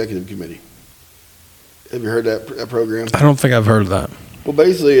lodge executive committee? Have you heard that program? I don't think I've heard of that. Well,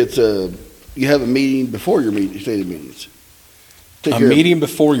 basically, it's you have a meeting before your stated meetings. A meeting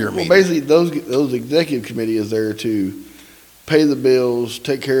before your meeting. Well, basically, those executive committee is there to pay the bills,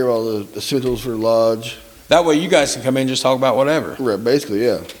 take care of all the essentials for the lodge. That way you guys can come in and just talk about whatever. Right, basically,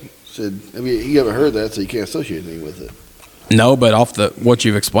 yeah. You haven't heard that, so you can't associate anything with it. No, but off what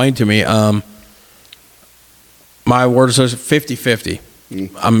you've explained to me, my word is 50-50.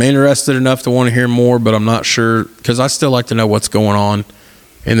 I'm interested enough to want to hear more, but I'm not sure, because I still like to know what's going on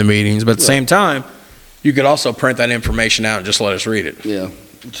in the meetings. But at the same time, you could also print that information out and just let us read it. Yeah.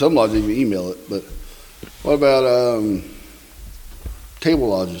 Some lodges even email it. But what about table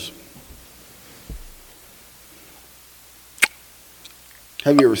lodges?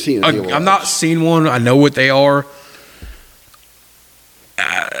 Have you ever seen a table lodge? I've not seen one. I know what they are.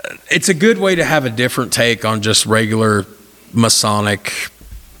 It's a good way to have a different take on just regular Masonic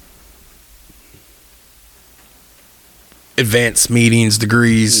advanced meetings,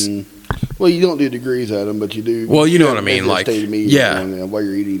 degrees. Well, you don't do degrees at them, but you do. Well, you know what I mean, like, yeah, while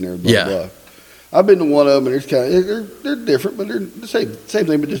you're eating there, blah, blah. I've been to one of them, and it's kind of they're different, but they're the same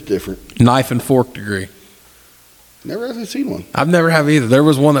thing, but just different. Knife and fork degree. Never actually seen one. I've never have either. There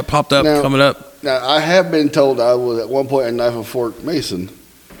was one that popped up coming up. Now, I have been told I was at one point a knife and fork Mason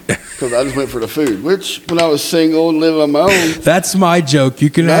because I just went for the food, which when I was single and living on my own. That's my joke.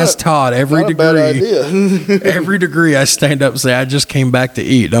 You can ask Todd every degree. Not a bad idea. Every degree I stand up and say, I just came back to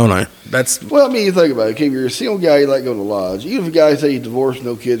eat, don't I? Well, I mean, you think about it. Okay, if you're a single guy, you like going to lodge. Even if a guy say he's divorced,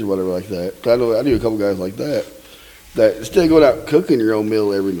 no kids or whatever like that. I knew a couple guys like that. That instead of going out and cooking your own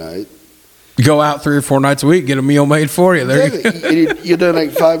meal every night. Go out 3 or 4 nights a week, get a meal made for you. There you go. You done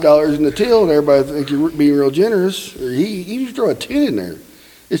like $5 in the till, and everybody think you're being real generous. Or you just throw a 10 in there.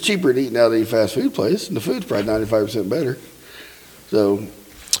 It's cheaper than eating out at any fast food place, and the food's probably 95% better. So,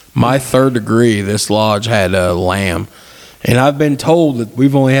 my 3rd degree, this lodge had lamb, and I've been told that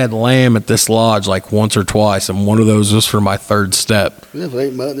we've only had lamb at this lodge like once or twice, and one of those was for my 3rd step. Yeah, if it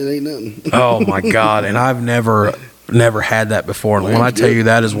ain't mutton, it ain't nothing. Oh my God! And I've never had that before. And when I tell you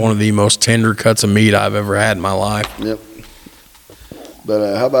that is one of the most tender cuts of meat I've ever had in my life. Yep.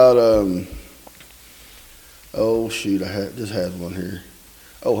 But how about oh shoot, just had one here.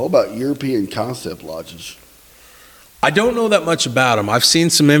 Oh, how about European concept lodges? I don't know that much about them. I've seen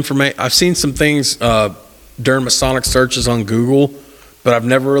some information. I've seen some things during Masonic searches on Google, but I've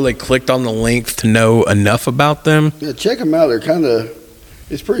never really clicked on the link to know enough about them. Yeah, check them out. They're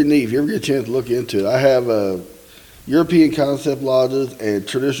it's pretty neat. If you ever get a chance to look into it, I have European concept lodges and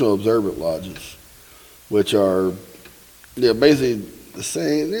traditional observant lodges, which are basically the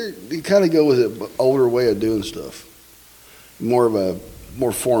same. They kind of go with an older way of doing stuff,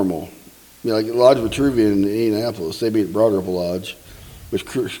 more formal. Like Lodge Vitruvian in Indianapolis, they beat Broad Ripple Lodge, which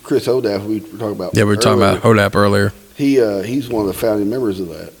Chris Hodap, we were talking about. Yeah, we were talking about Hodap earlier. He's one of the founding members of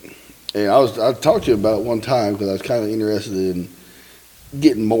that. And I talked to him about it one time because I was kind of interested in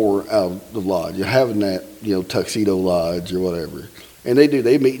getting more out of the lodge, having that, tuxedo lodge or whatever. And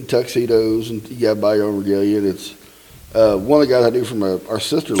they meet in tuxedos, and you got to buy your own regalia. And it's one of the guys I do from our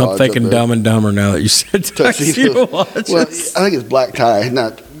sister lodge. I'm thinking Dumb and Dumber now that you said tuxedo lodges. Well, I think it's black tie,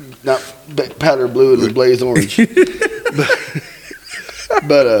 not powder blue and blaze orange.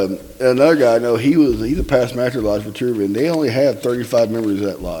 but another guy I know, he's a past master lodge for Truva, and they only have 35 members of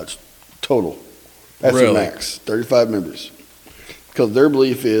that lodge total. That's the max, 35 members. Because their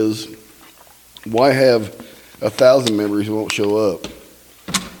belief is, why have 1,000 members who won't show up?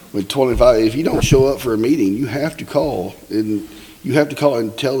 With 25, if you don't show up for a meeting, you have to call and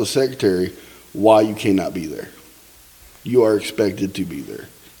tell the secretary why you cannot be there. You are expected to be there.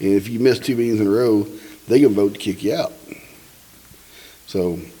 And if you miss 2 meetings in a row, they can vote to kick you out.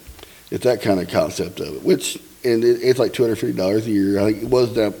 So It's that kind of concept of it, it's like $250 a year. I think it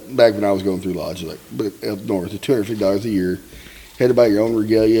was that back when I was going through lodge, but up north, it's $250 a year. Had to buy your own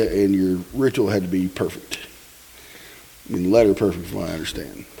regalia, and your ritual had to be perfect. I mean, letter perfect, from what I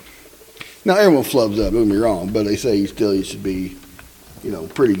understand. Now, everyone flubs up, don't get me wrong, but they say you should be,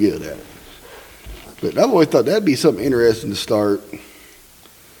 pretty good at it. But I've always thought that'd be something interesting to start.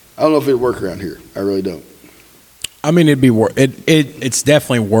 I don't know if it'd work around here. I really don't. I mean, it'd be it's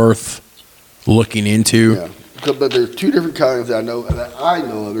definitely worth looking into. Yeah, but there's two different kinds that I know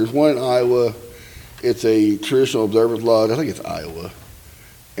of. There's one in Iowa. It's a traditional observance lodge. I think it's Iowa,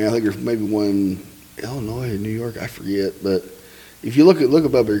 and I think there's maybe one in Illinois or New York. I forget, but if you look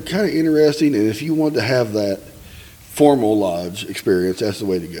up, they're kind of interesting. And if you want to have that formal lodge experience, that's the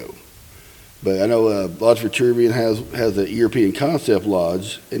way to go. But I know Lodge for Cherubim has a European concept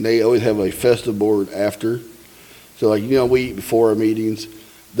lodge, and they always have a festive board after. So we eat before our meetings.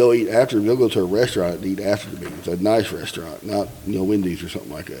 They'll eat after. They'll go to a restaurant and eat after the meetings, a nice restaurant, not Wendy's or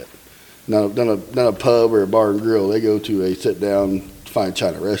something like that. Not a pub or a bar and grill. They go to a sit down fine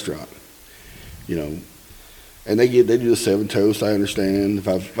china restaurant. And they do the 7 toasts. I understand, if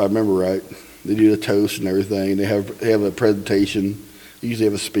I remember right, they do the toast and everything. They have a presentation. They usually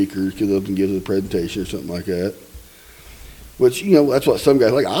have a speaker because up and gives a presentation or something like that. Which that's what some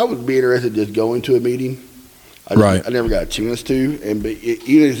guys like. I would be interested in just going to a meeting. I never got a chance to, even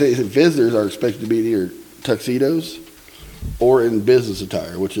if visitors are expected to be either tuxedos or in business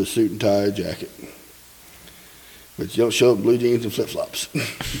attire, which is suit and tie, jacket. But you don't show up in blue jeans and flip flops.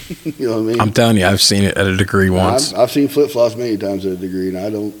 You know what I mean? I'm telling you, I've seen it at a degree once. I've seen flip flops many times at a degree, and I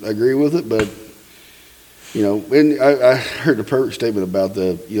don't agree with it. But and I heard the perfect statement about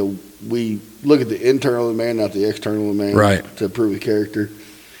we look at the internal of the man, not the external of the man, right, to prove his character.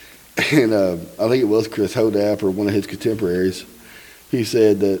 And I think it was Chris Hodap or one of his contemporaries. He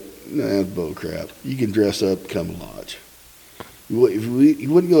said that, that's bull crap. You can dress up, come to lodge. You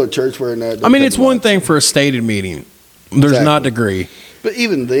wouldn't go to church wearing that. I mean, it's one thing for a stated meeting. There's not degree. But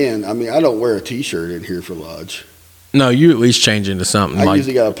even then, I don't wear a T-shirt in here for lodge. No, you at least change into something. I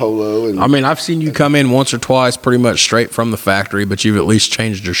usually got a polo. I've seen you come in once or twice pretty much straight from the factory, but you've at least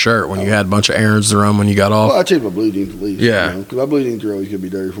changed your shirt when you had a bunch of errands to run when you got off. Well, I changed my blue jeans at least. Yeah. Because my blue jeans are always going to be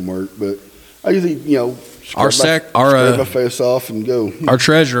dirty from work. But I usually, scrape my face off and go. Our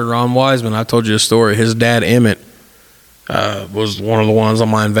treasurer, Ron Wiseman, I told you a story. His dad, Emmett, was one of the ones on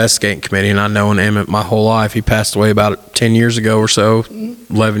my investigating committee, and I've known Emmett my whole life. He passed away about 10 years ago or so,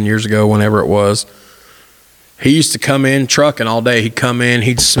 11 years ago, whenever it was. He used to come in trucking all day. He'd come in,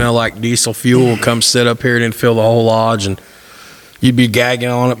 he'd smell like diesel fuel, come sit up here and fill the whole lodge, and you'd be gagging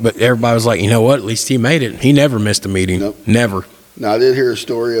on it, but everybody was like, you know what, at least he made it. He never missed a meeting. Nope. Never. Now, I did hear a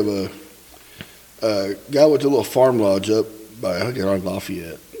story of a guy went to a little farm lodge up by, I think, on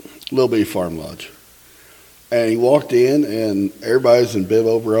Lafayette, little bitty farm lodge. And he walked in, and everybody's in bib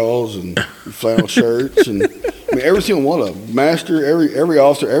overalls and flannel shirts, and every single one of them, master, every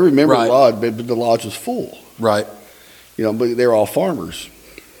officer, every member of the lodge, but the lodge was full. Right. But they're all farmers.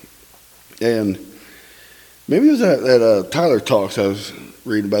 And maybe it was that Tyler Talks I was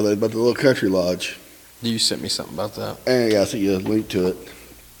reading about the little country lodge. You sent me something about that. And I sent you a link to it.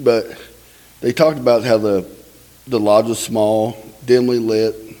 But they talked about how the lodge was small, dimly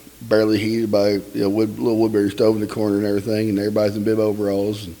lit, barely heated by little wood-burning stove in the corner and everything, and everybody's in bib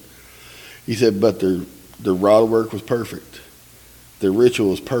overalls. And he said, but their rod work was perfect. Their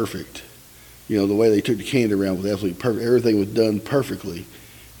ritual was perfect. The way they took the candy around was absolutely perfect. Everything was done perfectly.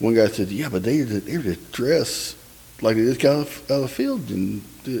 One guy said, yeah, but they were dressed like they just got out of the field. And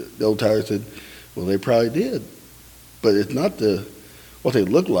the old timer said, well, they probably did. But it's not what they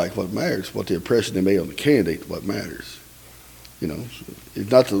look like what matters. What the impression they made on the candidate what matters. It's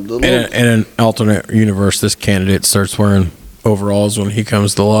not the little... In an alternate universe, this candidate starts wearing overalls when he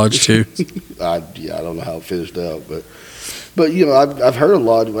comes to the lodge, too. I don't know how it finished out, but I've heard a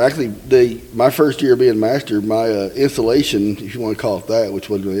lot. Actually, my first year being master, my installation, if you want to call it that, which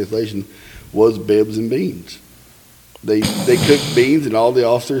wasn't an installation, was bibs and beans. They cooked beans, and all the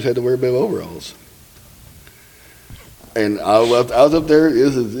officers had to wear bib overalls. And I was up there.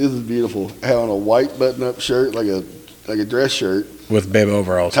 This is beautiful. Having a white button-up shirt, like a dress shirt, with bib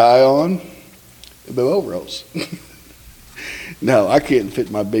overalls, tie on, and bib overalls. No, I can't fit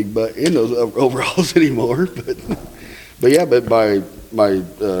my big butt in those overalls anymore, But my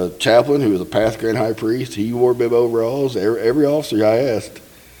chaplain, who was a past grand high priest, he wore bib overalls. Every officer I asked,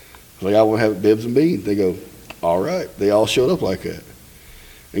 I want to have bibs and beans. They go, all right. They all showed up like that.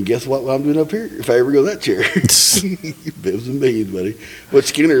 And guess what I'm doing up here? If I ever go that chair, bibs and beans, buddy. But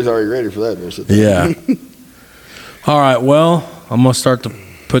Skinner's already ready for that. Yeah. All right. Well, I'm gonna start the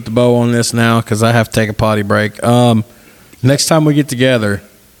put the bow on this now because I have to take a potty break. Next time we get together,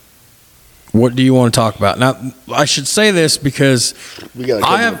 what do you want to talk about? Now, I should say this because we got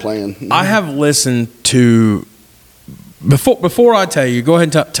a plan. I have listened to before I tell you. Go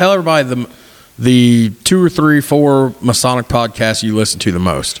ahead and tell everybody the 2 or 3, 4 Masonic podcasts you listen to the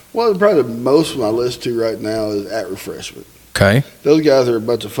most. Well, probably the most one I listen to right now is At Refreshment. Okay. Those guys are a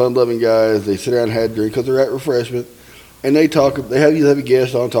bunch of fun-loving guys. They sit down and have a drink because they're at refreshment, and they talk. They have either have a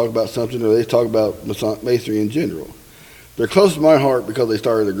guest on, talk about something, or they talk about Masonry in general. They're close to my heart because they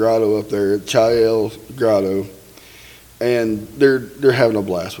started the grotto up there at Chael Grotto, and they're having a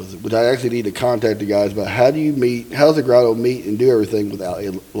blast with it. But I actually need to contact the guys about how does the grotto meet and do everything without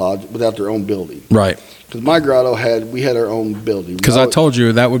a lodge, without their own building. Right. Because my grotto we had our own building. Because I told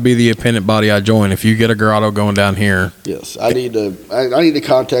you that would be the appendant body I join if you get a grotto going down here. Yes, I need to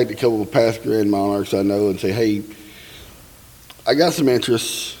contact a couple of past Grand Monarchs I know and say, hey, I got some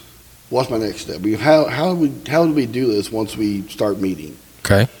interests. What's my next step? How do we do this once we start meeting?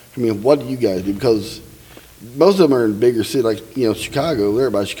 Okay. I mean, what do you guys do? Because most of them are in bigger cities, like Chicago. They're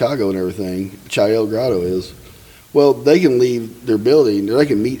by Chicago and everything. Chael Grotto is. Well, they can leave their building. They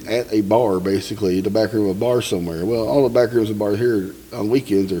can meet at a bar, basically, the back room of a bar somewhere. Well, all the back rooms of bars here on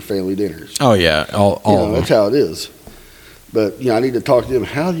weekends are family dinners. Oh yeah, all of them. That's how it is. But I need to talk to them.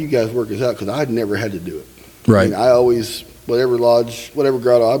 How do you guys work this out? Because I'd never had to do it. Right. I mean, I always, whatever lodge, whatever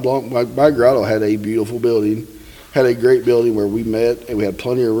grotto I belonged, my grotto had a beautiful building, had a great building where we met, and we had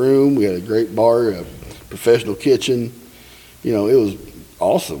plenty of room. We had a great bar, a professional kitchen. It was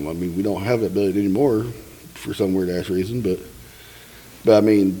awesome. I mean, we don't have that building anymore for some weird ass reason, but I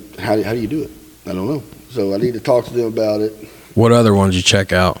mean, how do you do it? I don't know. So I need to talk to them about it. What other ones you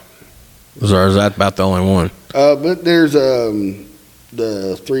check out? Is that about the only one? But there's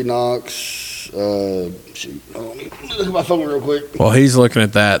the 3 Knocks. Shoot, let me look at my phone real quick. Well, he's looking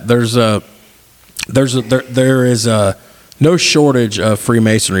at that. There is no shortage of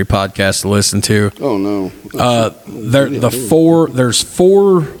Freemasonry podcasts to listen to. Oh no.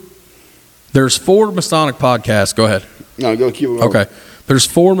 There's 4 Masonic podcasts. Go ahead. No, go keep going. Okay. There's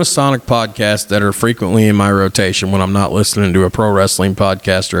 4 Masonic podcasts that are frequently in my rotation when I'm not listening to a pro wrestling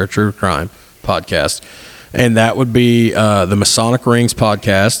podcast or a true crime podcast. And that would be the Masonic Rings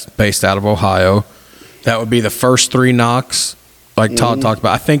podcast, based out of Ohio. That would be the First 3 Knocks, like Todd talked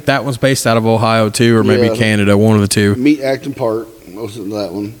about. I think that one's based out of Ohio too, or maybe Canada, one of the two. Meet, Act, and Part. Listen to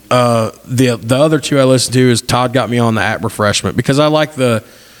that one. The other 2 I listen to is Todd got me on the At Refreshment because I like the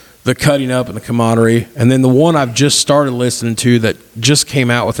cutting up and the camaraderie. And then the one I've just started listening to that just came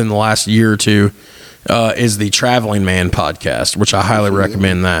out within the last year or 2 is the Traveling Man podcast, which I highly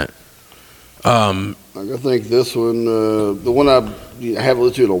recommend that. I think this one, the one I haven't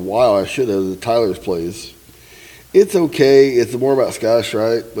listened to in a while, I should have, the Tyler's Place. It's okay. It's more about Scottish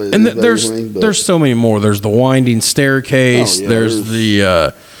Rite, but there's so many more. There's the Winding Staircase. There's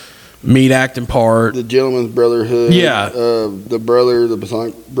the Meet, Act, and Part. The Gentleman's Brotherhood. Yeah. The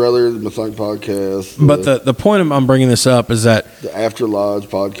Masonic podcast. But the point I'm bringing this up is that the After Lodge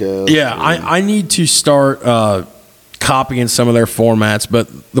podcast. Yeah, I need to start copying some of their formats. But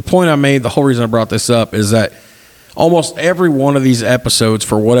the point I made, the whole reason I brought this up is that almost every one of these episodes,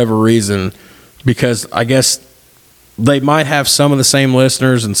 for whatever reason, because I guess they might have some of the same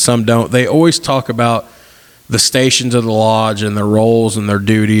listeners and some don't, they always talk about the stations of the lodge and their roles and their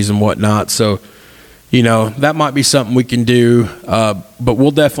duties and whatnot. So, that might be something we can do. But we'll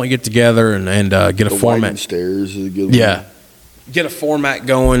definitely get together and get a format. Stairs is a good one. Yeah. Get a format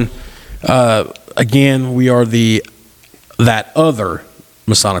going. Again, we are that other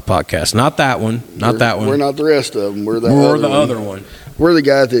Masonic podcast. Not that one. We're not the rest of them. We're the other one. We're the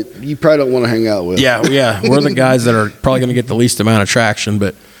guys that you probably don't want to hang out with. Yeah. We're the guys that are probably going to get the least amount of traction,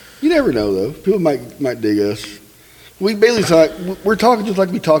 but you never know, though. People might dig us. We basically we're talking just like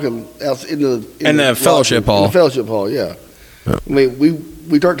we talking out in the fellowship hall. In the fellowship hall, yeah. I mean,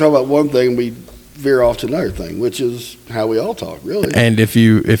 we start talking about one thing, and we veer off to another thing, which is how we all talk, really. And if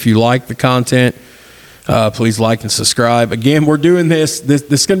you like the content, please like and subscribe. Again, we're doing this. This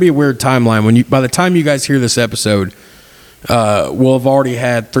is going to be a weird timeline. By the time you guys hear this episode, we'll have already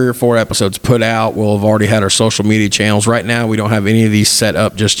had 3 or 4 episodes put out. We'll have already had our social media channels. Right now, we don't have any of these set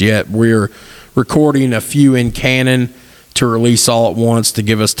up just yet. We're recording a few in Canon to release all at once to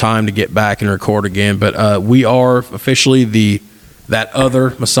give us time to get back and record again. But we are officially that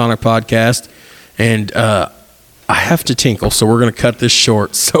other Masonic podcast, and I have to tinkle, so we're going to cut this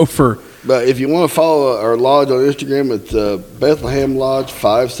short. But if you want to follow our lodge on Instagram, it's Bethlehem Lodge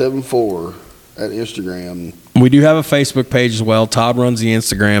 574 at Instagram. We do have a Facebook page as well. Todd runs the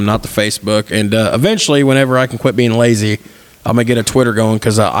Instagram, not the Facebook. And eventually, whenever I can quit being lazy, I'm going to get a Twitter going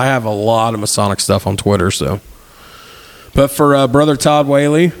because I have a lot of Masonic stuff on Twitter. So, but for Brother Todd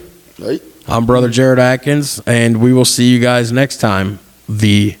Whaley, Right. I'm Brother Jared Atkins, and we will see you guys next time.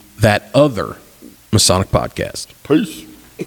 That other Masonic podcast. Peace.